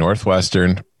taking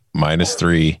Northwestern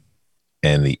 -3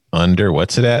 and the under.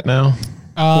 What's it at now?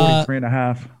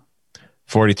 43.5.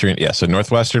 43. Yeah. So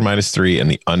Northwestern -3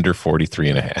 and the under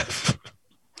 43.5.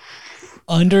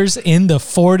 Unders in the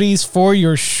 40s for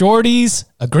your shorties.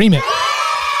 Agreement.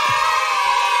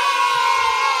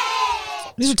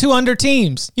 These are 2 under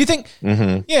teams. You think?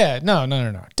 Mm-hmm. Yeah. No.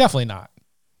 Definitely not.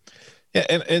 Yeah.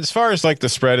 And as far as like the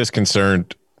spread is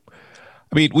concerned,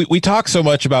 I mean, we talk so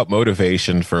much about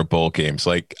motivation for bowl games.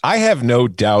 Like, I have no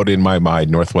doubt in my mind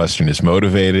Northwestern is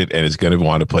motivated and is going to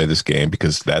want to play this game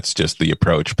because that's just the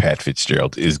approach Pat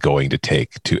Fitzgerald is going to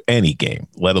take to any game,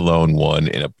 let alone one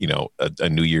in a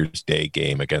New Year's Day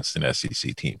game against an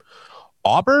SEC team.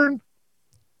 Auburn,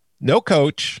 no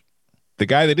coach. The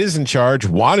guy that is in charge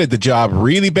wanted the job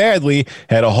really badly,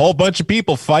 had a whole bunch of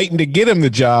people fighting to get him the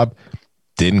job.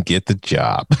 Didn't get the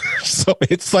job. So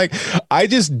it's like, I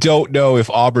just don't know if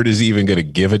Auburn is even going to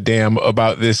give a damn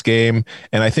about this game.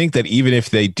 And I think that even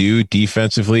if they do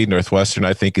defensively, Northwestern,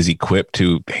 I think, is equipped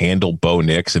to handle Bo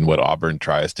Nix and what Auburn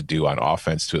tries to do on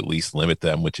offense to at least limit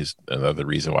them, which is another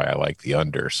reason why I like the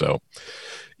under. So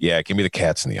yeah, give me the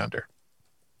Cats in the under.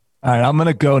 All right. I'm going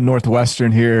to go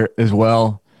Northwestern here as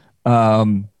well.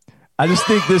 I just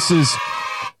think this is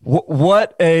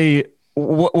what a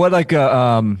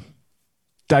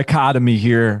dichotomy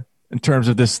here in terms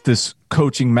of this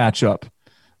coaching matchup,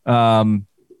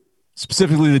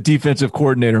 specifically the defensive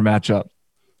coordinator matchup.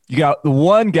 You got the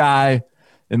one guy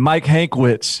in Mike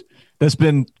Hankwitz that's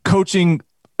been coaching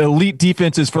elite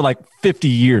defenses for like 50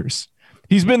 years.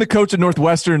 He's been the coach at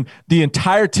Northwestern the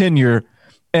entire tenure,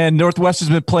 and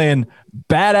Northwestern's been playing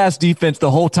badass defense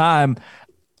the whole time.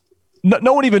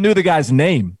 No one even knew the guy's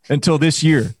name until this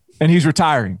year, and he's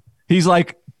retiring. He's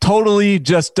like totally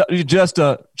just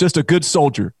a good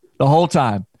soldier the whole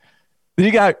time. Then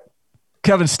you got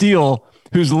Kevin Steele,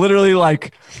 who's literally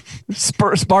like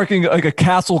sparking like a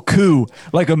castle coup,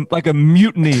 like a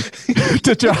mutiny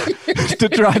to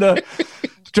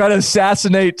try to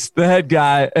assassinate the head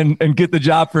guy and get the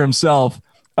job for himself.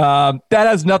 That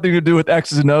has nothing to do with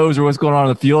X's and O's or what's going on in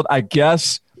the field, I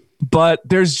guess. But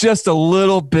there's just a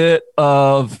little bit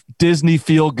of Disney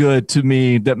feel good to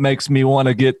me that makes me want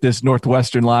to get this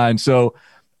Northwestern line. So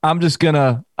I'm just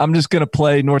gonna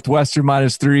play Northwestern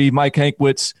 -3. Mike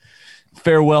Hankwitz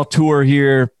farewell tour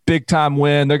here, big time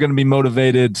win. They're gonna be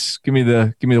motivated. Give me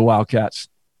the Wildcats.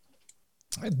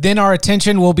 Then our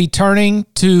attention will be turning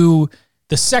to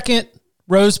the second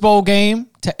Rose Bowl game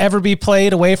to ever be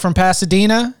played away from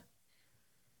Pasadena.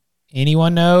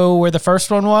 Anyone know where the first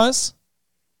one was?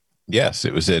 Yes,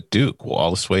 it was at Duke,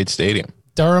 Wallace Wade Stadium.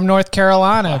 Durham, North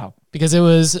Carolina. Wow. Because it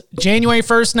was January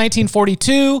 1st,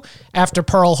 1942, after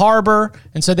Pearl Harbor,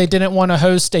 and so they didn't want to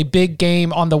host a big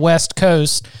game on the West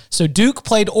Coast. So Duke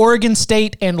played Oregon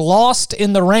State and lost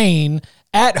in the rain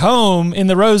at home in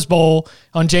the Rose Bowl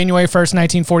on January 1st,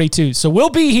 1942. So we'll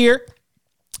be here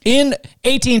in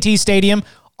AT&T Stadium,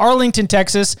 Arlington,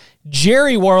 Texas,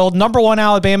 Jerry World, #1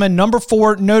 Alabama,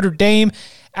 #4 Notre Dame.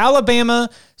 Alabama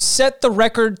set the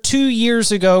record 2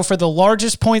 years ago for the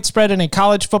largest point spread in a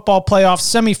college football playoff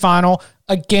semifinal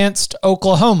against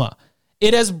Oklahoma.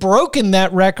 It has broken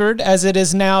that record as it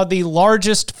is now the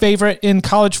largest favorite in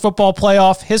college football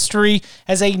playoff history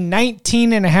as a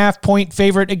 19.5-point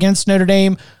favorite against Notre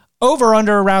Dame, over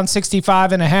under around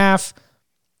 65.5.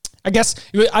 I guess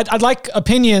I'd like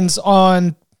opinions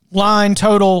on line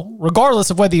total, regardless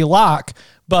of whether you lock,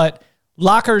 but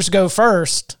lockers go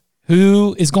first.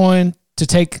 Who is going to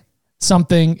take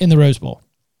something in the Rose Bowl?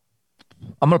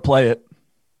 I'm going to play it.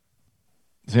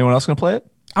 Is anyone else going to play it?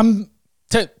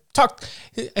 Talk.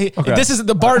 Okay. This is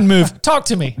the Barton move. Talk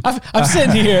to me. I'm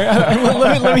sitting here.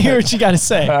 Let me hear what you got to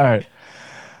say. All right.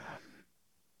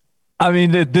 I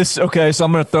mean, okay, so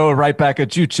I'm going to throw it right back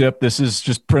at you, Chip. This is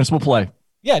just principal play.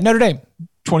 Yeah, Notre Dame.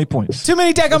 20 points. Too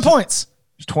many daggone points.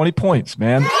 It's 20 points,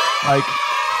 man. Like,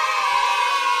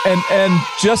 and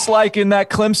just like in that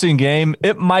Clemson game,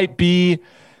 it might be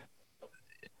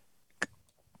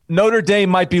Notre Dame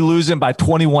might be losing by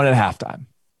 21 at halftime.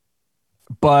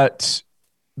 But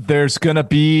there's going to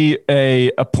be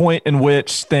a point in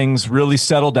which things really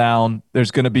settle down.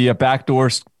 There's going to be a backdoor,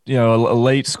 a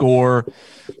late score.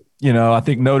 I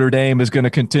think Notre Dame is going to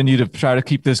continue to try to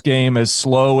keep this game as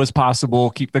slow as possible,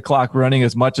 keep the clock running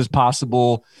as much as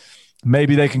possible.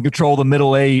 Maybe they can control the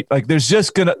middle eight. Like they're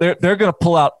going to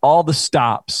pull out all the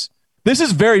stops. This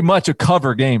is very much a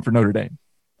cover game for Notre Dame.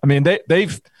 I mean,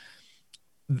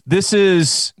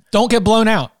 don't get blown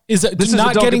out. This is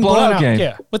not getting blown out game.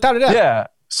 Yeah, without a doubt. Yeah.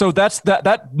 So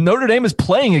that Notre Dame is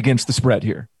playing against the spread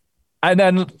here. And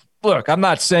then look, I'm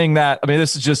not saying that. I mean,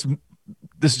 this is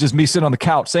just me sitting on the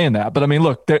couch saying that. But I mean,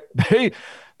 look,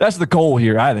 that's the goal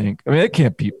here, I think. I mean, they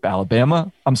can't beat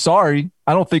Alabama. I'm sorry.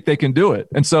 I don't think they can do it.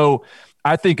 And so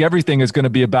I think everything is going to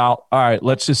be about, all right,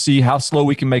 let's just see how slow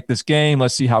we can make this game.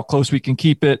 Let's see how close we can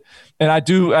keep it. And I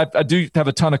do have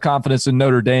a ton of confidence in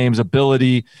Notre Dame's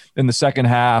ability in the second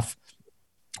half,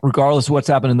 regardless of what's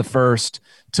happened in the first,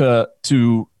 to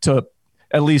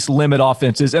at least limit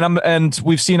offenses. And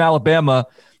we've seen Alabama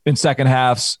in second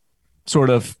halves sort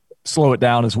of slow it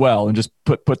down as well and just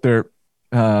put it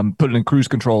in cruise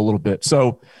control a little bit.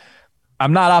 So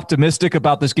I'm not optimistic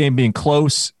about this game being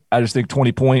close. I just think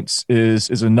 20 points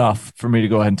is enough for me to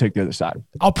go ahead and take the other side.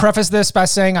 I'll preface this by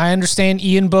saying I understand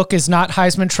Ian Book is not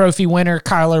Heisman Trophy winner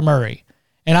Kyler Murray.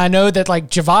 And I know that like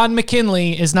Javon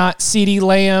McKinley is not CeeDee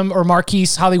Lamb or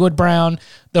Marquise Hollywood Brown,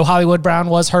 though Hollywood Brown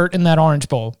was hurt in that Orange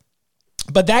Bowl.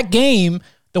 But that game,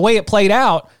 the way it played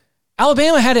out,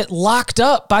 Alabama had it locked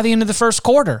up by the end of the first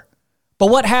quarter. But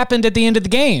what happened at the end of the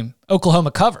game?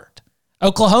 Oklahoma covered.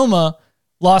 Oklahoma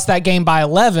lost that game by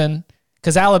 11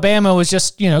 because Alabama was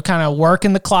just, kind of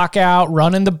working the clock out,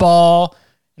 running the ball.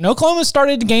 And Oklahoma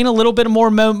started to gain a little bit more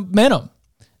momentum.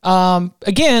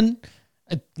 Again,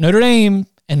 Notre Dame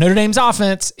and Notre Dame's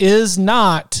offense is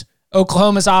not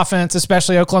Oklahoma's offense,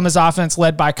 especially Oklahoma's offense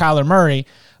led by Kyler Murray.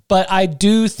 But I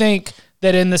do think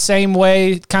that in the same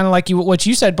way, kind of like what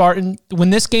you said, Barton,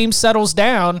 when this game settles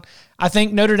down, I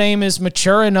think Notre Dame is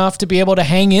mature enough to be able to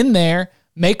hang in there,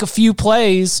 make a few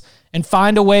plays, and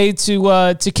find a way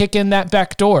to kick in that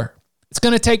back door. It's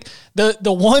going to take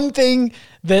the one thing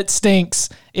that stinks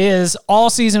is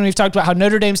all season we've talked about how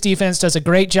Notre Dame's defense does a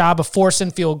great job of forcing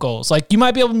field goals. Like you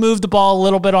might be able to move the ball a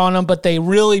little bit on them, but they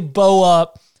really bow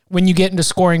up when you get into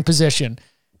scoring position.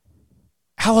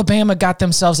 Alabama got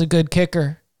themselves a good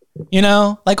kicker.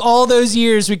 Like all those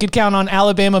years we could count on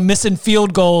Alabama missing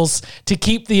field goals to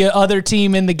keep the other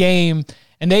team in the game.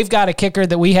 And they've got a kicker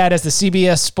that we had as the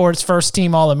CBS Sports first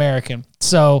team All-American.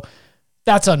 So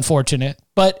that's unfortunate.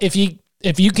 But if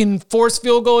you can force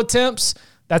field goal attempts,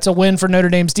 that's a win for Notre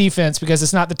Dame's defense because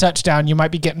it's not the touchdown you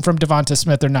might be getting from Devonta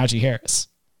Smith or Najee Harris.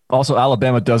 Also,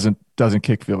 Alabama doesn't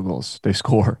kick field goals. They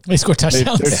score. They score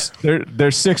touchdowns.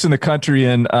 They're sixth in the country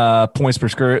in points per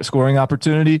scoring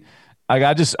opportunity.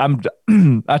 I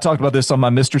talked about this on my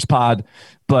Mistress pod,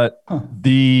 but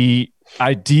the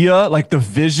idea, like the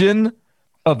vision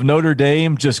of Notre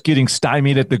Dame just getting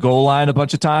stymied at the goal line a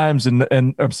bunch of times and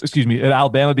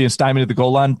Alabama being stymied at the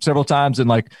goal line several times and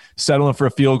like settling for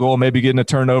a field goal, maybe getting a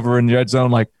turnover in the red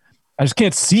zone. Like I just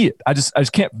can't see it. I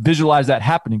just can't visualize that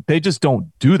happening. They just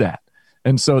don't do that.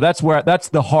 And so that's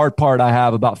the hard part I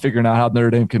have about figuring out how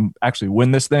Notre Dame can actually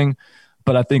win this thing.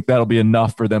 But I think that'll be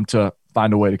enough for them to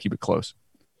find a way to keep it close.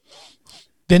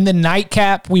 Then the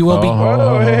nightcap, we will be.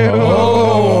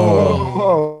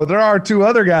 There are two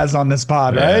other guys on this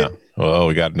pod, right? Well,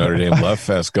 we got Notre Dame Love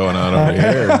Fest going on over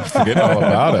here. Forget all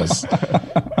about us.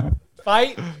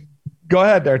 Fight. Go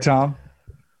ahead there, Tom.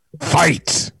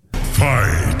 Fight.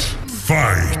 Fight.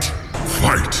 Fight.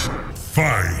 Fight.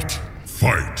 Fight.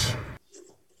 Fight.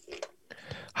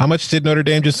 How much did Notre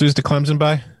Dame just lose to Clemson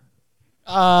by?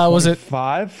 Was it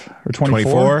 5 or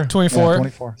 24? 24. Yeah,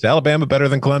 24. Is Alabama better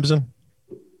than Clemson?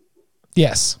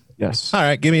 Yes. All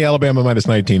right. Give me Alabama minus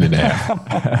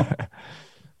 19.5.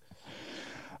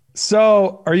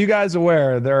 So are you guys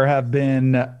aware there have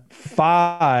been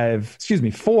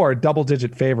 4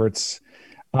 double-digit favorites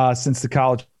since the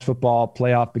college football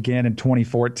playoff began in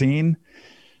 2014?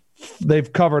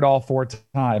 They've covered all 4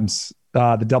 times.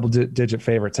 The double-digit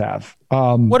favorites have.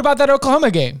 What about that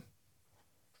Oklahoma game?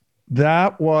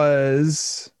 That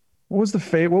was what was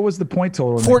the point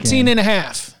total?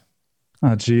 14.5.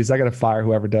 Oh geez, I gotta fire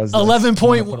whoever does this. 11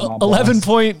 point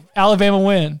Alabama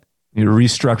win. You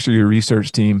restructure your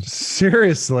research team.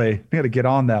 Seriously, you got to get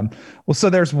on them. Well, so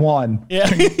there's one. Yeah.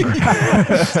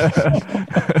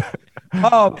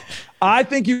 I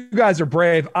think you guys are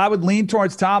brave. I would lean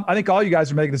towards Tom. I think all you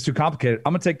guys are making this too complicated.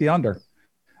 I'm gonna take the under.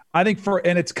 I think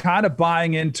and it's kind of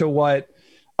buying into what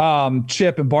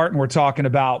Chip and Barton were talking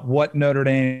about, what Notre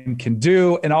Dame can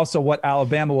do and also what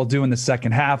Alabama will do in the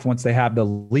second half once they have the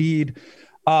lead.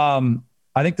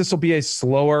 I think this will be a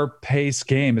slower pace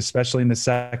game, especially in the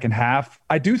second half.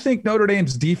 I do think Notre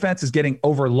Dame's defense is getting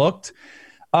overlooked.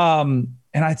 And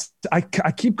I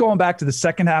keep going back to the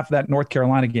second half of that North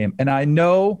Carolina game. And I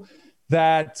know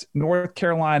that North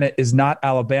Carolina is not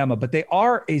Alabama, but they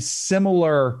are a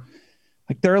similar,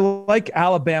 they're like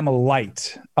Alabama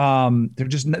light.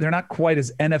 They're not quite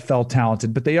as NFL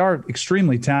talented, but they are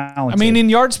extremely talented. I mean, in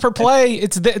yards per play,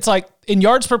 it's like in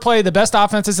yards per play, the best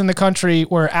offenses in the country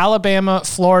were Alabama,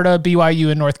 Florida,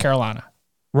 BYU, and North Carolina.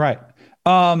 Right.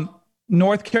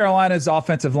 North Carolina's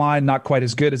offensive line, not quite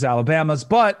as good as Alabama's,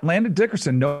 but Landon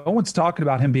Dickerson, no one's talking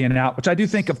about him being out, which I do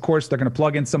think, of course, they're going to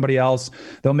plug in somebody else.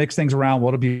 They'll mix things around. Well,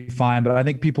 it'll be fine, but I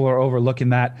think people are overlooking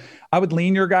that. I would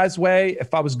lean your guys' way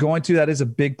if I was going to. That is a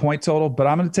big point total, but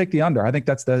I'm going to take the under. I think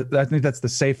that's the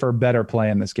safer, better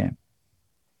play in this game.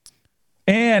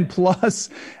 And plus,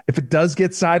 if it does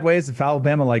get sideways, if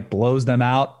Alabama blows them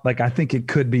out, I think it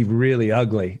could be really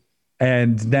ugly.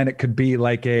 And then it could be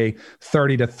like a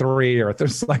 30-3, or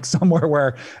there's somewhere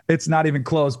where it's not even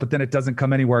close, but then it doesn't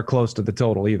come anywhere close to the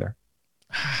total either.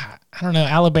 I don't know.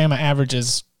 Alabama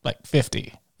averages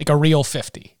 50, a real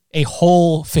 50, a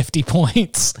whole 50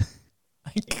 points.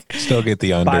 Still get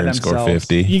the under and score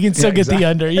 50. You can still get the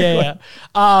under. Yeah.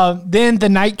 Then the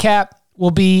nightcap will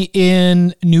be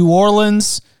in New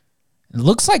Orleans. It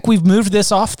looks like we've moved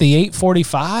this off the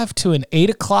 8:45 to an 8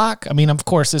 o'clock. I mean, of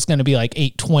course, it's going to be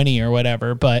 8:20 or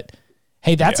whatever, but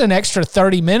hey, that's an extra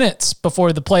 30 minutes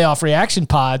before the playoff reaction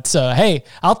pod. So, hey,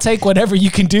 I'll take whatever you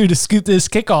can do to scoot this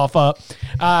kickoff up.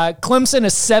 Clemson, a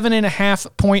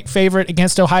 7.5-point favorite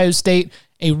against Ohio State,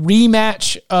 a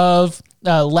rematch of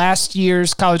last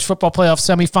year's college football playoff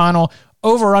semifinal.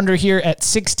 Over under here at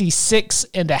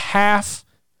 66.5.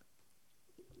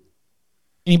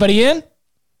 Anybody in?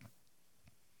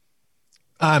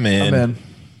 I'm in.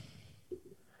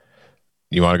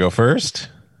 You want to go first?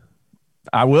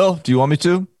 I will. Do you want me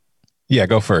to? Yeah,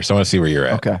 go first. I want to see where you're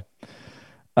at. Okay.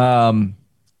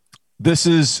 This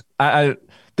is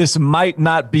this might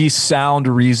not be sound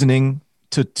reasoning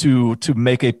to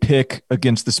make a pick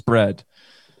against the spread,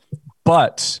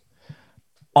 but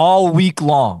all week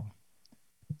long,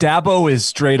 Dabo is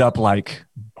straight up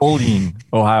bullying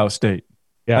Ohio State.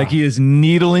 Yeah. He is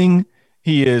needling,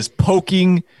 he is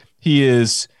poking.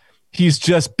 He's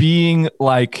just being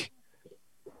like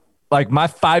my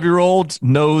 5-year-old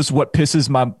knows what pisses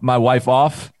my wife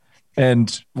off.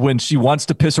 And when she wants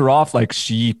to piss her off,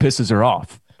 she pisses her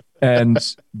off. And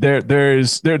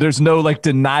there's no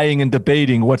denying and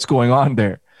debating what's going on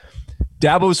there.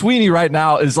 Dabo Swinney right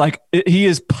now is he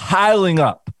is piling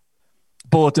up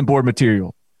bulletin board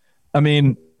material. I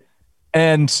mean,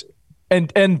 and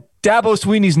Dabo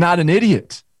Swinney's not an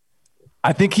idiot.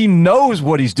 I think he knows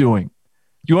what he's doing.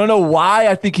 You want to know why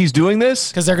I think he's doing this?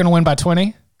 Because they're going to win by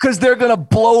 20? Because they're going to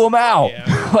blow him out.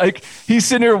 Yeah. He's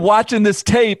sitting here watching this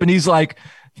tape, and he's like,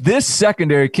 this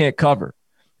secondary can't cover.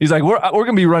 He's like, we're going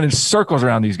to be running circles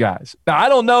around these guys. Now, I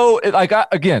don't know.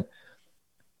 Again,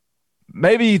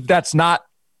 maybe that's not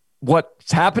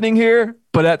what's happening here,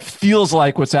 but that feels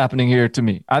like what's happening here to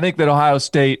me. I think that Ohio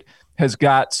State has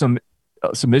got some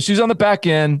issues on the back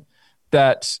end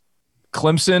that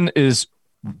Clemson is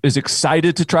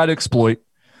excited to try to exploit.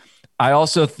 I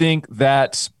also think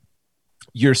that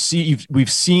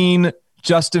we've seen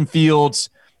Justin Fields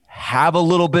have a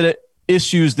little bit of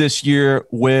issues this year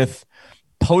with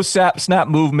post-snap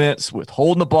movements, with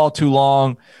holding the ball too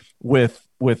long, with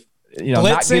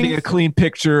not getting a clean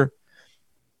picture.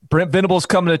 Brent Venables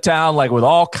coming to town with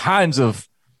all kinds of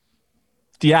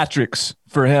theatrics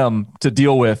for him to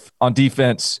deal with on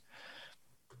defense.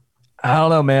 I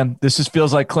don't know, man. This just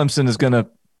feels like Clemson is gonna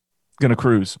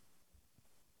cruise.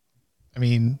 I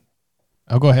mean,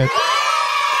 I'll go ahead.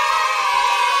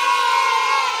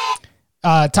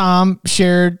 Tom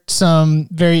shared some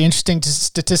very interesting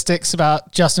statistics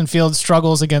about Justin Fields'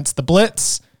 struggles against the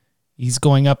blitz. He's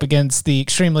going up against the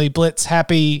extremely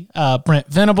blitz-happy Brent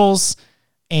Venables,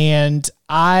 and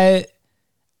I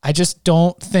just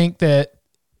don't think that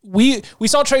we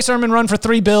saw Trey Sermon run for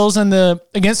 3 bills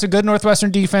against a good Northwestern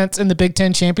defense in the Big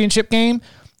Ten championship game.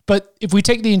 But if we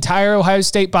take the entire Ohio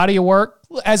State body of work,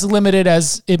 as limited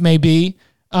as it may be,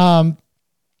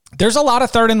 there's a lot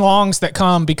of 3rd and longs that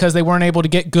come because they weren't able to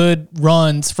get good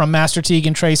runs from Master Teague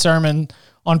and Trey Sermon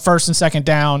on 1st and 2nd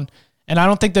down. And I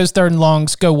don't think those 3rd and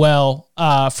longs go well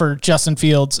for Justin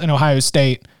Fields and Ohio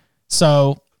State.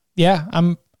 So yeah,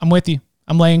 I'm with you.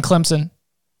 I'm laying Clemson.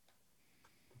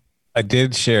 I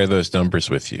did share those numbers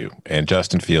with you, and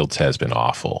Justin Fields has been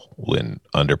awful when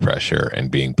under pressure and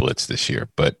being blitzed this year.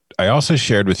 But I also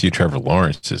shared with you Trevor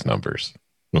Lawrence's numbers.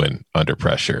 when under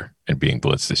pressure and being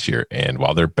blitzed this year. And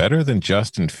while they're better than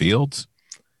Justin Fields,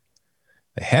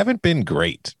 they haven't been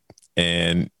great.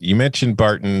 And you mentioned,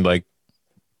 Barton, like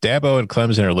Dabo and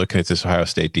Clemson are looking at this Ohio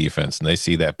State defense and they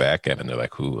see that back end and they're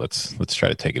like, ooh, let's try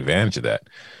to take advantage of that.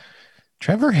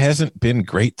 Trevor hasn't been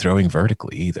great throwing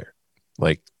vertically either.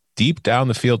 Like deep down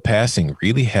the field passing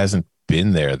really hasn't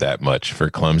been there that much for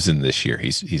Clemson this year.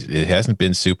 It hasn't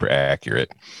been super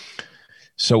accurate.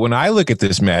 So when I look at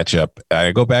this matchup,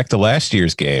 I go back to last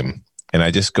year's game and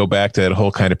I just go back to that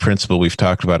whole kind of principle we've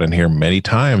talked about in here many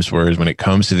times, whereas when it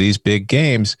comes to these big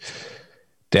games,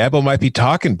 Dabo might be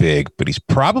talking big, but he's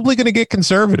probably going to get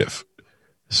conservative.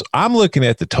 So I'm looking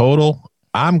at the total.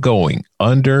 I'm going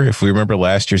under. If we remember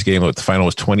last year's game, the final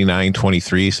was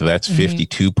 29-23, so that's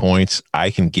 52 points.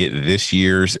 I can get this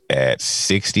year's at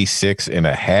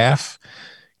 66.5.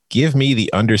 Give me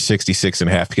the under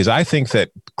 66.5 because I think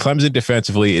that Clemson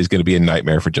defensively is going to be a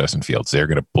nightmare for Justin Fields. They're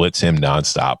going to blitz him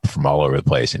nonstop from all over the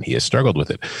place, and he has struggled with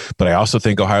it. But I also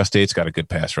think Ohio State's got a good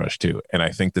pass rush too, and I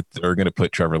think that they're going to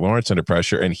put Trevor Lawrence under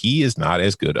pressure, and he is not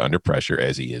as good under pressure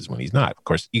as he is when he's not. Of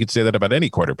course, you could say that about any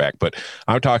quarterback, but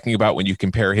I'm talking about when you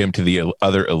compare him to the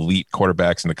other elite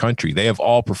quarterbacks in the country. They have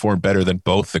all performed better than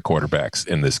both the quarterbacks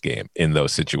in this game in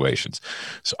those situations.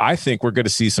 So I think we're going to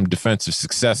see some defensive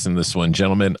success in this one,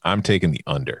 gentlemen. I'm taking the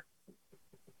under.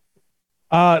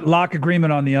 Lock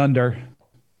agreement on the under.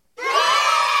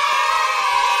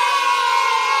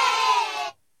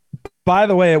 By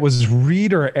the way, it was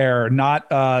reader error,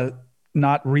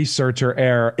 not researcher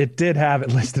error. It did have it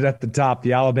listed at the top.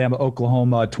 The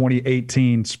Alabama-Oklahoma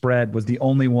 2018 spread was the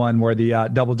only one where the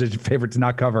double-digit favorite did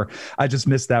not cover. I just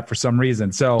missed that for some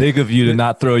reason. So big of you to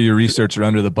not throw your researcher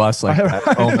under the bus like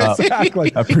that.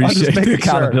 Exactly. I appreciate the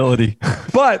accountability. Sure.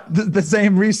 But the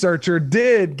same researcher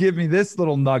did give me this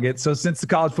little nugget. So since the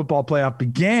college football playoff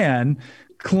began,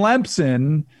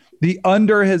 Clemson – the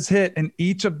under has hit in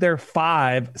each of their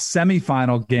 5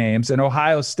 semifinal games, and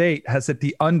Ohio State has hit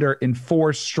the under in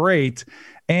 4 straight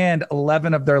and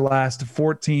 11 of their last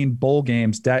 14 bowl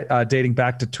games dating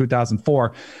back to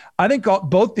 2004. I think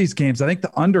both these games, I think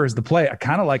the under is the play. I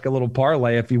kind of like a little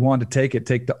parlay if you want to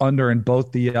take the under in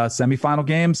both the semifinal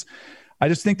games. I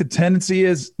just think the tendency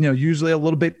is, usually a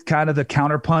little bit kind of the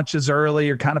counter punches early.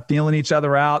 You're kind of feeling each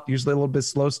other out, usually a little bit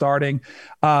slow starting.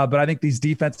 But I think these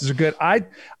defenses are good.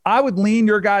 I would lean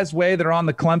your guys' way that are on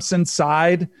the Clemson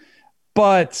side,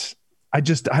 but I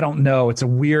don't know. It's a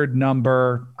weird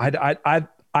number. I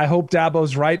hope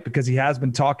Dabo's right because he has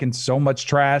been talking so much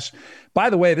trash.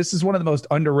 By the way, this is one of the most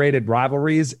underrated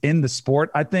rivalries in the sport.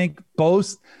 I think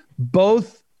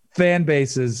both fan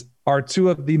bases are 2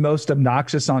 of the most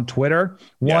obnoxious on Twitter.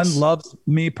 One loves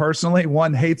me personally,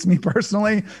 one hates me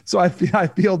personally. So I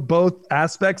feel both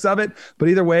aspects of it, but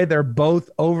either way, they're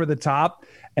both over the top.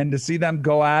 And to see them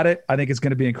go at it, I think it's going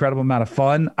to be an incredible amount of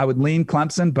fun. I would lean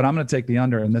Clemson, but I'm going to take the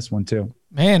under in this one too.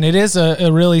 Man, it is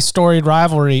a really storied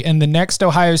rivalry, and the next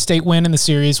Ohio State win in the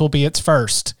series will be its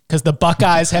first because the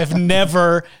Buckeyes have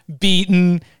never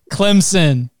beaten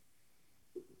Clemson.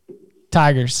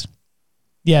 Tigers.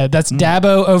 Yeah, that's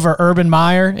Dabo over Urban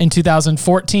Meyer in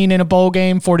 2014 in a bowl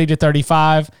game,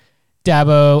 40-35.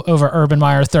 Dabo over Urban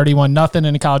Meyer, 31-0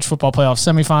 in a college football playoff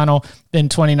semifinal. Then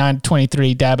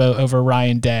 29-23, Dabo over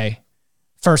Ryan Day.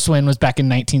 First win was back in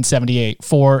 1978,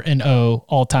 4-0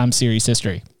 all-time series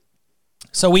history.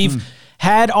 So we've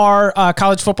had our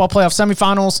college football playoff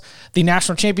semifinals. The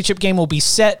national championship game will be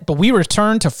set, but we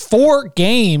return to 4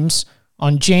 games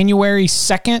on January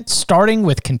 2nd, starting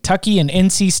with Kentucky and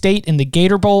NC State in the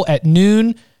Gator Bowl at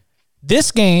noon.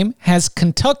 This game has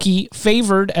Kentucky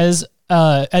favored as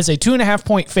a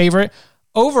 2.5-point favorite,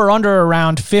 over under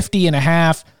around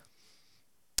 50.5.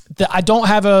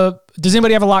 Does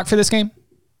anybody have a lock for this game?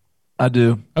 I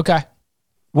do. Okay.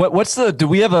 Do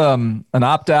we have an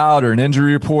opt-out or an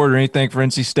injury report or anything for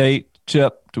NC State,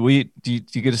 Chip? Do you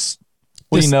get us?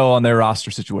 What do you know on their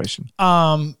roster situation?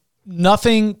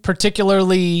 Nothing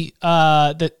particularly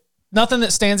nothing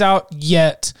that stands out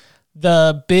yet.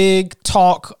 The big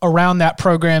talk around that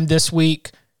program this week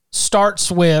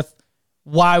starts with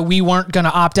why we weren't going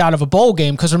to opt out of a bowl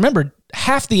game. Because remember,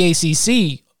 half the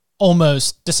ACC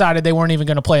almost decided they weren't even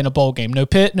going to play in a bowl game. No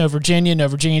Pitt, no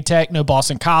Virginia Tech, no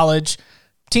Boston College.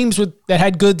 Teams that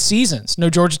had good seasons. No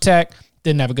Georgia Tech,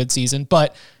 didn't have a good season.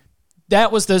 But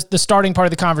that was the starting part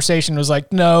of the conversation. It was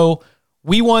like, no,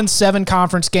 we won 7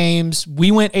 conference games. We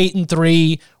went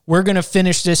 8-3. We're going to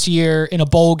finish this year in a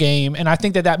bowl game. And I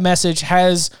think that message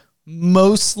has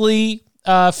mostly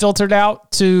filtered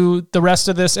out to the rest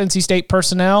of this NC State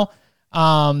personnel.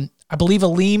 I believe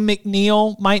Aleem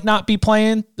McNeil might not be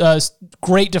playing.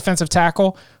 Great defensive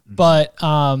tackle. But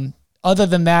other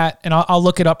than that, and I'll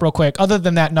look it up real quick, other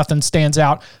than that, nothing stands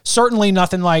out. Certainly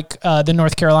nothing like the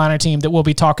North Carolina team that we'll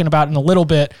be talking about in a little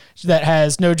bit that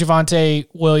has no Javonte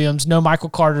Williams, no Michael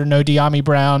Carter, no De'Ami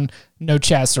Brown, no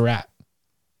Chaz Surratt.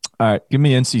 All right, give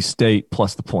me NC State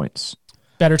plus the points.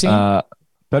 Better team?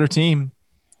 Better team.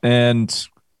 And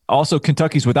also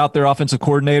Kentucky's without their offensive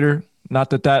coordinator.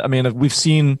 Not that I mean, we've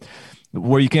seen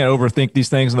where you can't overthink these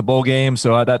things in the bowl game.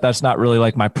 So that's not really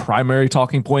like my primary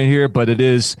talking point here, but it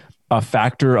is a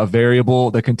factor, a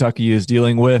variable that Kentucky is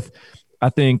dealing with. I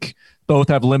think both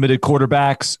have limited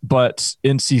quarterbacks, but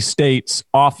NC State's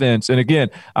offense, and again,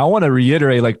 I want to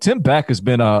reiterate, like Tim Beck has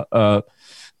been a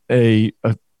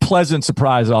pleasant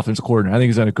surprise offensive coordinator. I think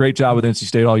he's done a great job with NC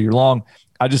State all year long.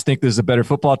 I just think this is a better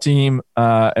football team,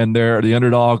 and they're the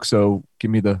underdog. So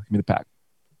give me the pack.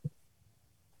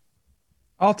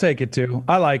 I'll take it too.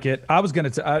 I like it. I was going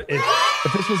to,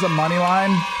 if this was a money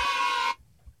line,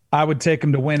 I would take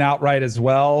them to win outright as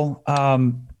well.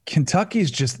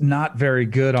 Kentucky's just not very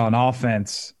good on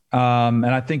offense. And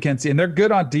I think and they're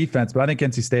good on defense, but I think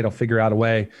NC State will figure out a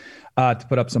way to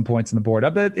put up some points on the board. I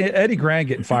bet Eddie Grant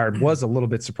getting fired was a little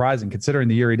bit surprising considering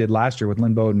the year he did last year with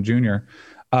Lynn Bowden Jr.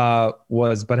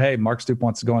 But hey, Mark Stoops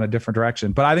wants to go in a different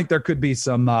direction. But I think there could be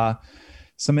some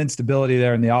instability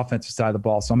there in the offensive side of the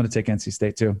ball. So I'm going to take NC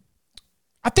State too.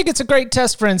 I think it's a great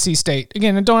test for NC State.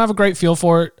 Again, I don't have a great feel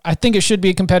for it. I think it should be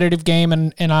a competitive game,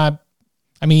 and I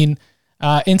mean,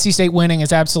 NC State winning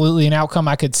is absolutely an outcome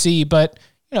I could see. But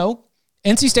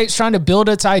NC State's trying to build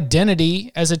its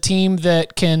identity as a team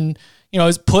that can,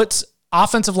 puts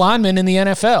offensive linemen in the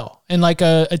NFL and like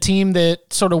a team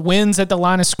that sort of wins at the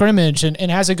line of scrimmage and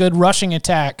has a good rushing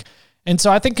attack. And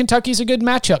so I think Kentucky's a good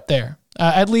matchup there,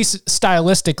 at least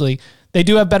stylistically. They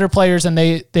do have better players and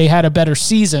they had a better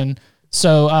season.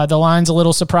 So the line's a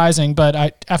little surprising,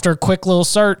 but after a quick little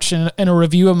search and a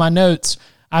review of my notes,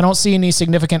 I don't see any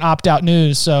significant opt-out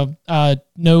news. So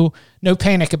no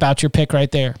panic about your pick right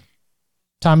there.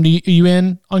 Tom, are you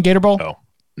in on Gator Bowl?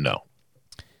 No.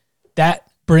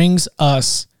 That brings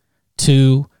us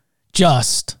to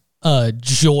just a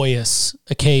joyous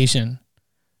occasion.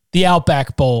 The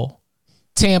Outback Bowl,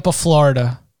 Tampa,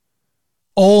 Florida,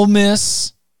 Ole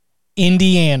Miss,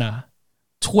 Indiana.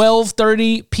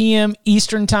 12:30 p.m.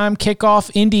 Eastern time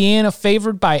kickoff. Indiana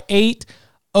favored by 8,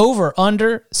 over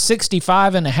under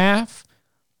 65.5.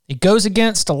 It goes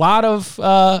against a lot of,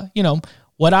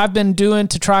 what I've been doing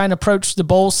to try and approach the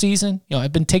bowl season.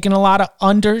 I've been taking a lot of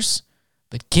unders,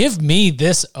 but give me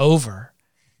this over.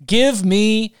 Give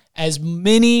me as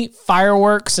many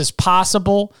fireworks as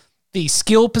possible. The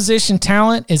skill position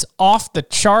talent is off the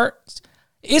charts.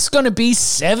 It's going to be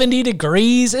 70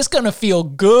 degrees. It's going to feel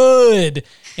good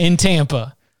in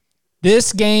Tampa.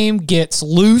 This game gets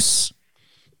loose.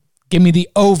 Give me the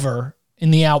over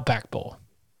in the Outback Bowl.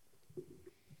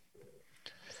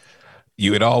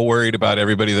 You had all worried about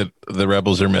everybody that the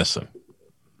Rebels are missing.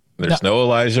 There's no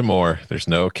Elijah Moore. There's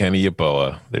no Kenny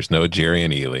Yeboah. There's no Jerry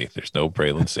and Ely. There's no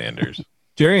Braylon Sanders.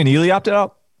 Jerry and Ely opted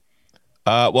out?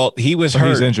 Well, he was hurt.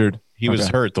 He's injured. He was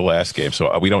hurt the last game,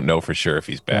 so we don't know for sure if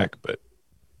he's back, but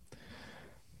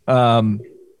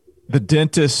the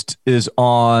dentist is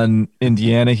on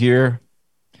Indiana here.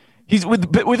 We've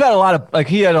had a lot of,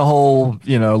 he had a whole,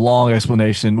 long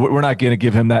explanation. We're not going to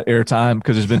give him that airtime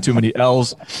because there's been too many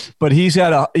L's, but he's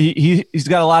got doing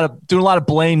a lot of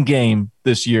blame game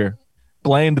this year.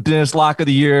 Blame the dentist lock of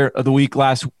the year of the week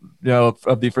last,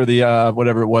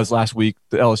 whatever it was last week,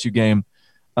 the LSU game,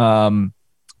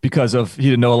 because he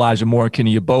didn't know Elijah Moore and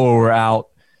Kenny Yeboah were out.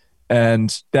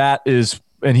 And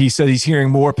he said he's hearing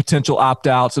more potential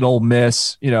opt-outs at Ole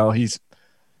Miss.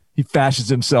 He fashions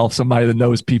himself somebody that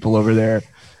knows people over there.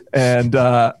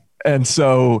 And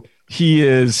so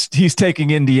he's taking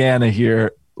Indiana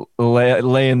here,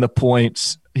 laying the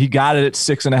points. He got it at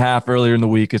 6.5 earlier in the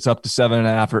week. It's up to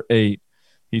 7.5 or 8.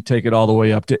 He'd take it all the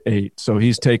way up to 8. So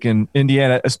he's taken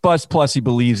Indiana. Plus he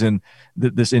believes in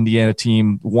this Indiana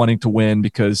team wanting to win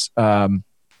because Tom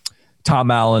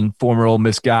Allen, former Ole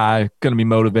Miss guy, going to be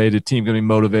motivated, team going to be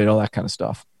motivated, all that kind of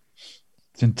stuff.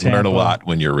 Learn a lot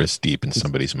when you're wrist deep in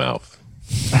somebody's mouth.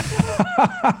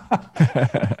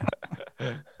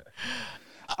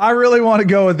 I really want to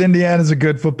go with Indiana's a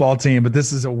good football team, but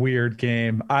this is a weird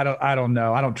game. I don't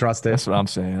know. I don't trust it. That's what I'm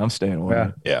saying. I'm staying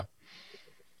away. Yeah.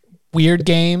 Weird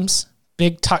games,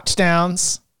 big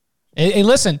touchdowns. Hey,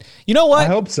 listen, you know what? I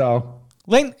hope so.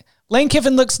 Lane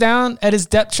Kiffin looks down at his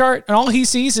depth chart, and all he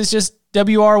sees is just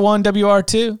WR1,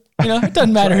 WR2. It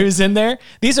doesn't matter who's in there.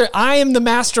 I am the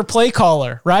master play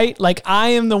caller, right? Like I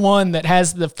am the one that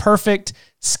has the perfect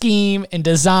scheme and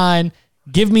design.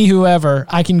 Give me whoever,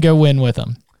 I can go win with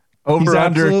them. He's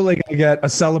absolutely going to get a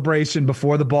celebration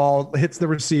before the ball hits the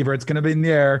receiver. It's going to be in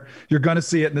the air. You're going to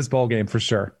see it in this bowl game for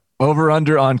sure. Over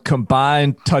under on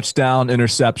combined touchdown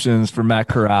interceptions for Matt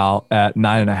Corral at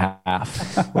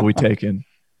 9.5. What we taking?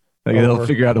 They'll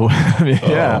figure out a way. I mean,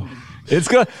 yeah.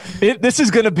 This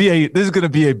is gonna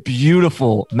be a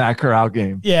beautiful Matt Corral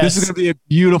game. Yes. This is gonna be a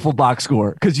beautiful box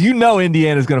score because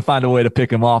Indiana's gonna find a way to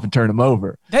pick him off and turn him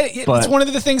over. It's one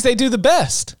of the things they do the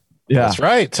best. Yeah, that's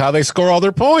right. It's how they score all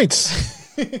their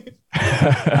points.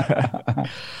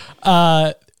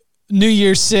 New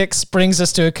Year's 6 brings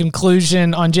us to a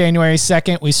conclusion on January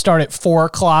 2nd. We start at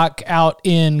 4:00 out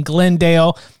in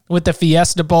Glendale with the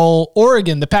Fiesta Bowl.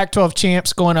 Oregon, the Pac-12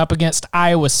 champs, going up against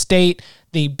Iowa State,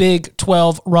 the Big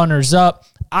 12 runners-up.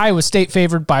 Iowa State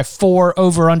favored by 4,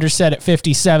 over-under set at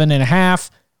 57.5.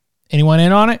 Anyone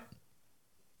in on it?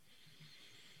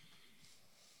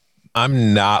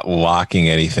 I'm not locking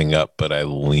anything up, but I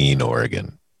lean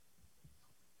Oregon.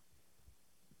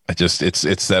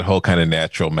 It's that whole kind of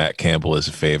natural Matt Campbell is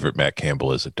a favorite, Matt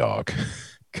Campbell is a dog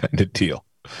kind of deal.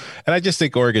 And I just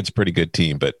think Oregon's a pretty good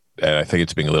team, but I think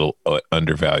it's being a little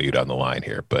undervalued on the line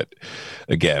here. But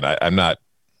again, I'm not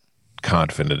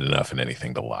confident enough in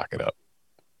anything to lock it up.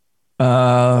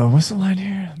 What's the line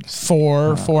here?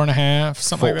 4, 4.5,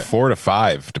 something like that. 4 to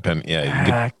 5, depending.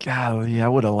 Yeah, I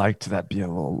would have liked that be a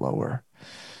little lower.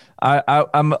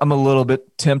 I'm a little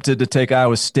bit tempted to take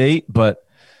Iowa State, but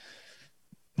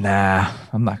nah,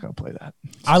 I'm not going to play that.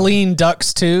 I lean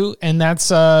Ducks too, and that's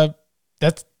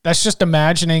just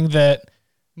imagining that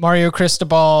Mario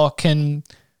Cristobal can,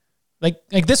 like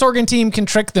this Oregon team can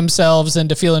trick themselves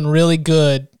into feeling really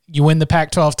good. You win the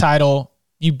Pac-12 title,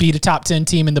 you beat a top 10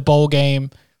 team in the bowl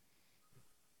game.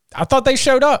 I thought they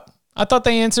showed up. I thought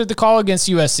they answered the call against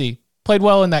USC. Played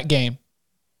well in that game.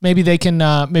 Maybe they can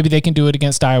do it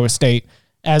against Iowa State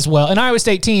as well. An Iowa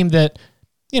State team that,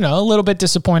 a little bit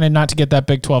disappointed not to get that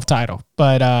Big 12 title,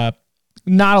 but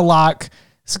not a lock.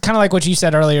 It's kind of like what you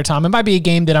said earlier, Tom. It might be a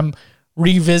game that I'm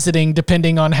revisiting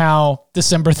depending on how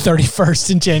December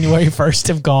 31st and January 1st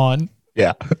have gone.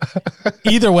 Yeah.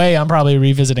 Either way, I'm probably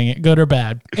revisiting it, good or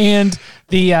bad. And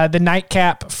the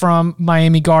nightcap from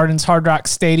Miami Gardens, Hard Rock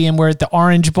Stadium, we're at the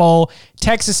Orange Bowl.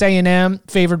 Texas A&M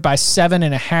favored by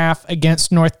 7.5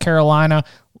 against North Carolina.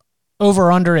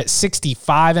 Over under at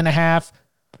 65.5.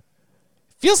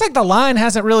 Feels like the line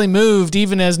hasn't really moved,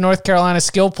 even as North Carolina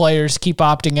skill players keep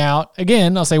opting out.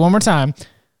 Again, I'll say one more time.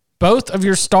 Both of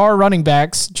your star running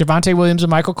backs, Javonte Williams and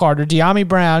Michael Carter, De'Ami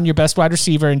Brown, your best wide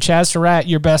receiver, and Chaz Surratt,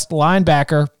 your best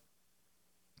linebacker.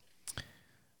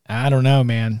 I don't know,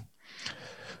 man.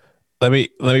 Let me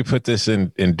put this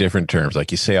in different terms.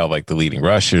 Like you say, all like the leading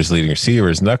rushers, leading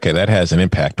receivers, and okay, that has an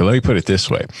impact. But let me put it this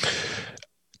way.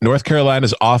 North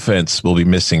Carolina's offense will be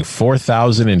missing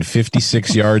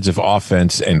 4,056 yards of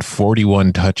offense and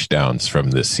 41 touchdowns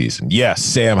from this season. Yes,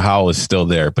 Sam Howell is still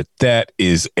there, but that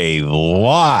is a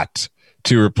lot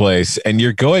to replace. And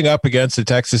you're going up against a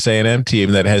Texas A&M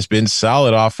team that has been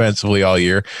solid offensively all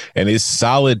year and is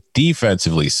solid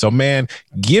defensively. So, man,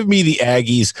 give me the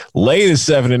Aggies, lay the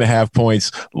 7.5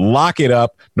 points, lock it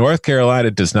up. North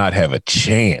Carolina does not have a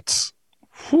chance.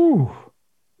 Whew.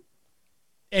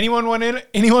 Anyone want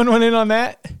in on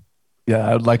that?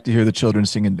 Yeah, I'd like to hear the children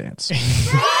sing and dance.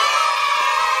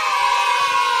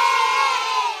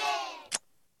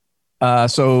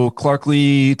 So Clark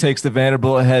Lee takes the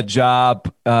Vanderbilt head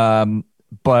job,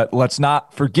 but let's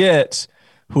not forget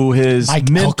who his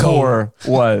mentor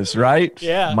was, right?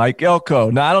 Yeah. Mike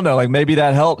Elko. Now, I don't know, like maybe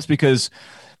that helps because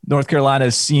North Carolina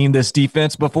has seen this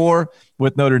defense before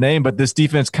with Notre Dame, but this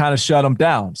defense kind of shut them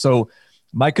down. So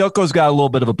Mike Elko's got a little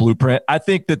bit of a blueprint. I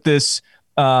think that this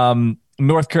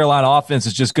North Carolina offense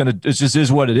is it just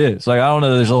is what it is. Like, I don't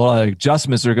know, there's a lot of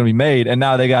adjustments that are going to be made, and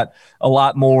now they got a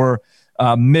lot more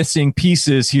missing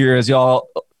pieces here, as y'all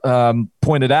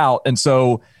pointed out. And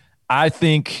so I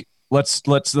think let's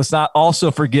not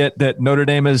also forget that Notre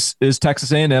Dame is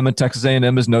Texas A&M and Texas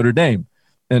A&M is Notre Dame.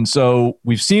 And so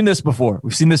we've seen this before.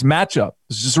 We've seen this matchup.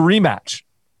 It's just a rematch.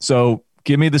 So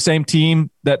give me the same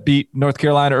team that beat North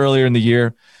Carolina earlier in the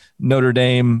year, Notre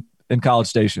Dame and College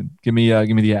Station. Give me the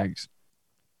Aggies.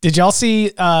 Did y'all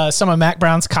see some of Mac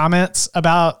Brown's comments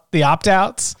about the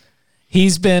opt-outs?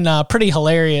 He's been pretty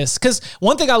hilarious because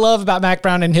one thing I love about Mac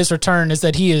Brown in his return is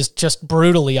that he is just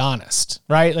brutally honest,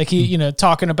 right? Like he,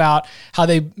 talking about how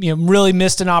they, really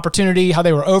missed an opportunity, how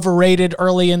they were overrated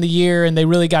early in the year and they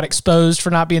really got exposed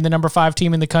for not being the number 5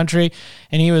 team in the country.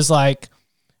 And he was like,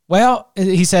 well,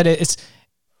 he said it's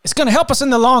going to help us in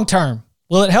the long term.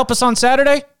 Will it help us on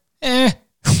Saturday?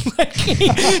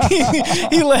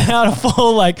 He let out a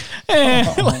full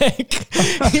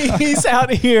he's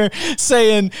out here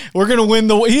saying we're gonna win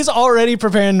he's already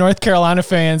preparing North Carolina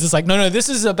fans. It's like no, this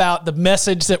is about the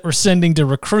message that we're sending to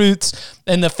recruits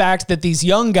and the fact that these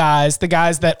young guys, the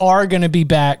guys that are going to be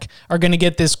back, are going to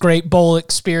get this great bowl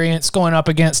experience going up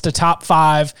against a top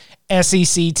 5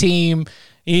 SEC team.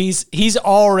 He's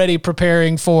already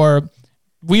preparing for,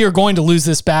 we are going to lose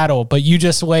this battle, but you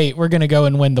just wait, we're going to go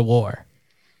and win the war.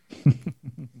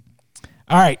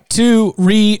 All right, to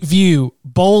review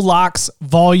Bowl Locks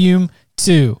Volume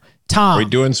 2. Tom. Are we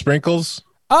doing sprinkles?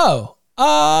 Oh,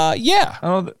 yeah.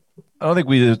 I don't think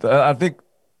we did. I think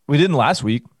we didn't last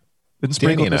week. Didn't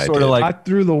sprinkle just sort of like I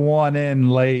threw the one in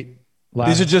late.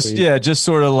 These are just week. Just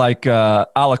sort of like a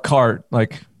la carte,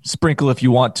 like sprinkle if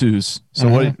you want tos. So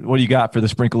what do you got for the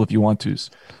sprinkle if you want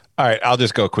tos? All right, I'll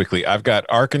just go quickly. I've got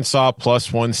Arkansas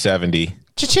plus 170.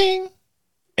 Cha-ching.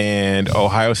 And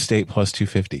Ohio State plus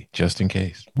 250, just in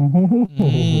case.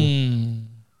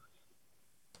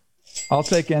 I'll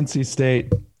take NC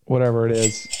State, whatever it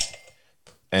is.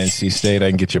 NC State, I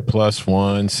can get you plus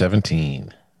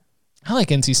 117. I like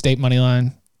NC State money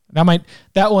line.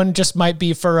 That one just might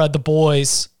be for the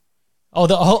boys. All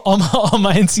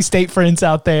my NC State friends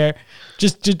out there,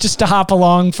 just to hop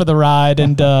along for the ride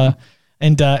and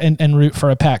root for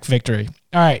a pack victory.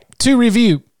 All right, to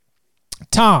review,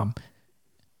 Tom.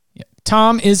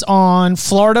 Tom is on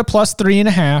Florida plus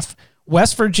 3.5,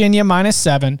 West Virginia minus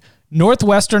 7,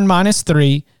 Northwestern minus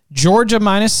 3, Georgia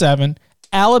minus 7,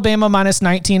 Alabama minus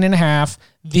 19.5,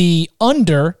 the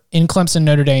under in Clemson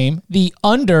Notre Dame, the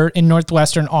under in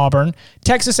Northwestern Auburn,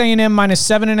 Texas A&M minus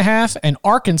 7.5, and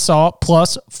Arkansas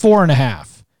plus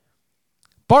 4.5.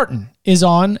 Barton is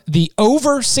on the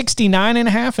over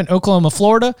 69.5 in Oklahoma,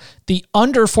 Florida, the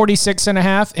under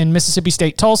 46.5 in Mississippi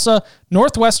State Tulsa,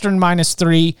 Northwestern minus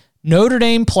 3, Notre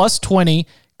Dame plus 20,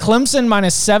 Clemson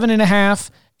minus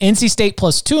 7.5, NC State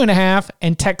plus 2.5,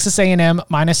 and Texas A&M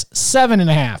minus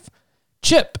 7.5.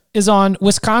 Chip is on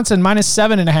Wisconsin minus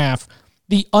 7.5,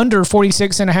 the under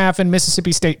 46.5 in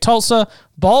Mississippi State Tulsa,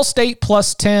 Ball State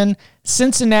plus 10,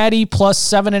 Cincinnati plus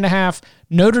 7.5,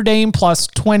 Notre Dame plus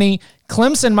 20,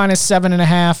 Clemson minus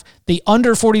 7.5, the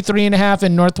under 43.5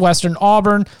 in Northwestern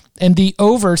Auburn, and the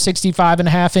over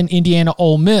 65.5 in Indiana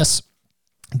Ole Miss.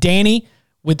 Danny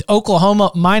with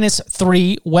Oklahoma minus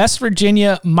 3, West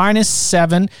Virginia minus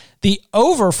 7, the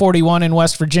over 41 in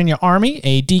West Virginia Army,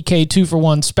 a DK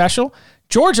 2-for-1 special,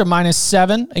 Georgia minus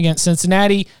 7 against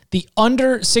Cincinnati, the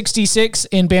under 66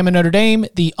 in Bama Notre Dame,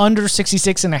 the under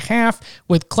 66.5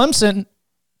 with Clemson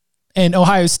and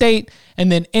Ohio State,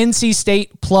 and then NC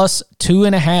State plus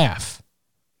 2.5.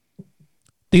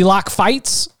 The lock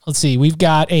fights, let's see, we've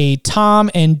got a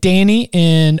Tom and Danny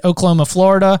in Oklahoma,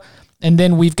 Florida, and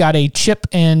then we've got a Chip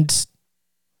and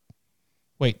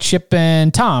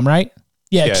Tom, right?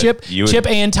 Yeah, Chip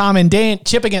and Tom and Dan.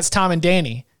 Chip against Tom and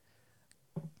Danny.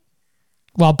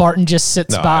 While Barton just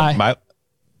sits by.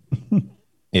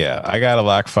 I got a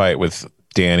lock fight with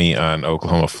Danny on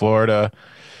Oklahoma, Florida.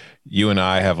 You and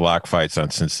I have lock fights on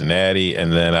Cincinnati,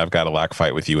 and then I've got a lock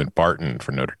fight with you and Barton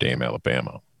for Notre Dame,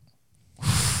 Alabama.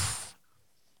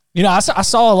 You know, I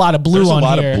saw a lot of blue There's on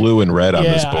here. There's a lot of blue and red on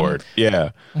this board.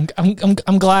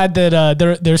 I'm glad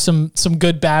that there's some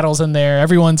good battles in there.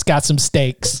 Everyone's got some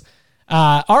stakes.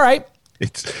 All right.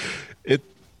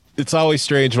 It's always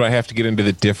strange when I have to get into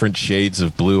the different shades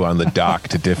of blue on the dock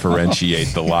to differentiate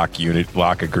the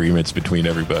lock agreements between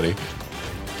everybody.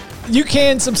 You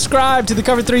can subscribe to the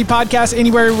Cover 3 podcast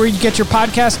anywhere where you get your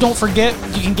podcast. Don't forget,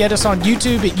 you can get us on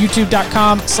YouTube at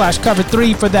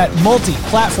youtube.com/cover3 for that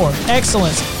multi-platform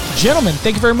excellence. Gentlemen,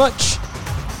 thank you very much.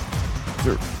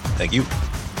 Sure. Thank you.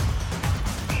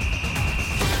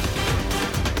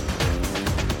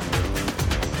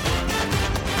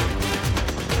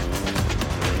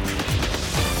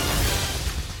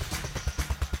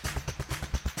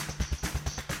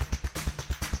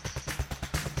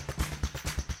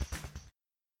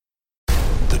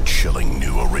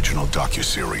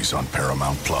 Docuseries on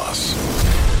Paramount Plus.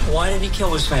 Why did he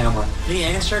kill his family? The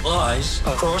answer lies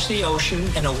across the ocean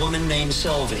in a woman named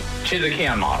Sylvie. She's a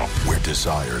Keon model. Where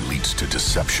desire leads to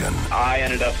deception. I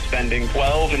ended up spending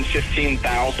 $12,000 and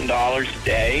 $15,000 a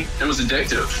day. It was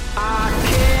addictive. I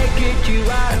can't get you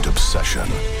out. And obsession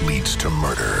leads to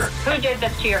murder. Who did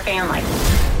this to your family?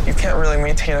 You can't really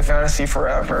maintain a fantasy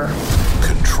forever.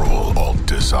 Control Alt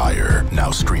Desire.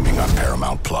 Now streaming on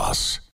Paramount Plus.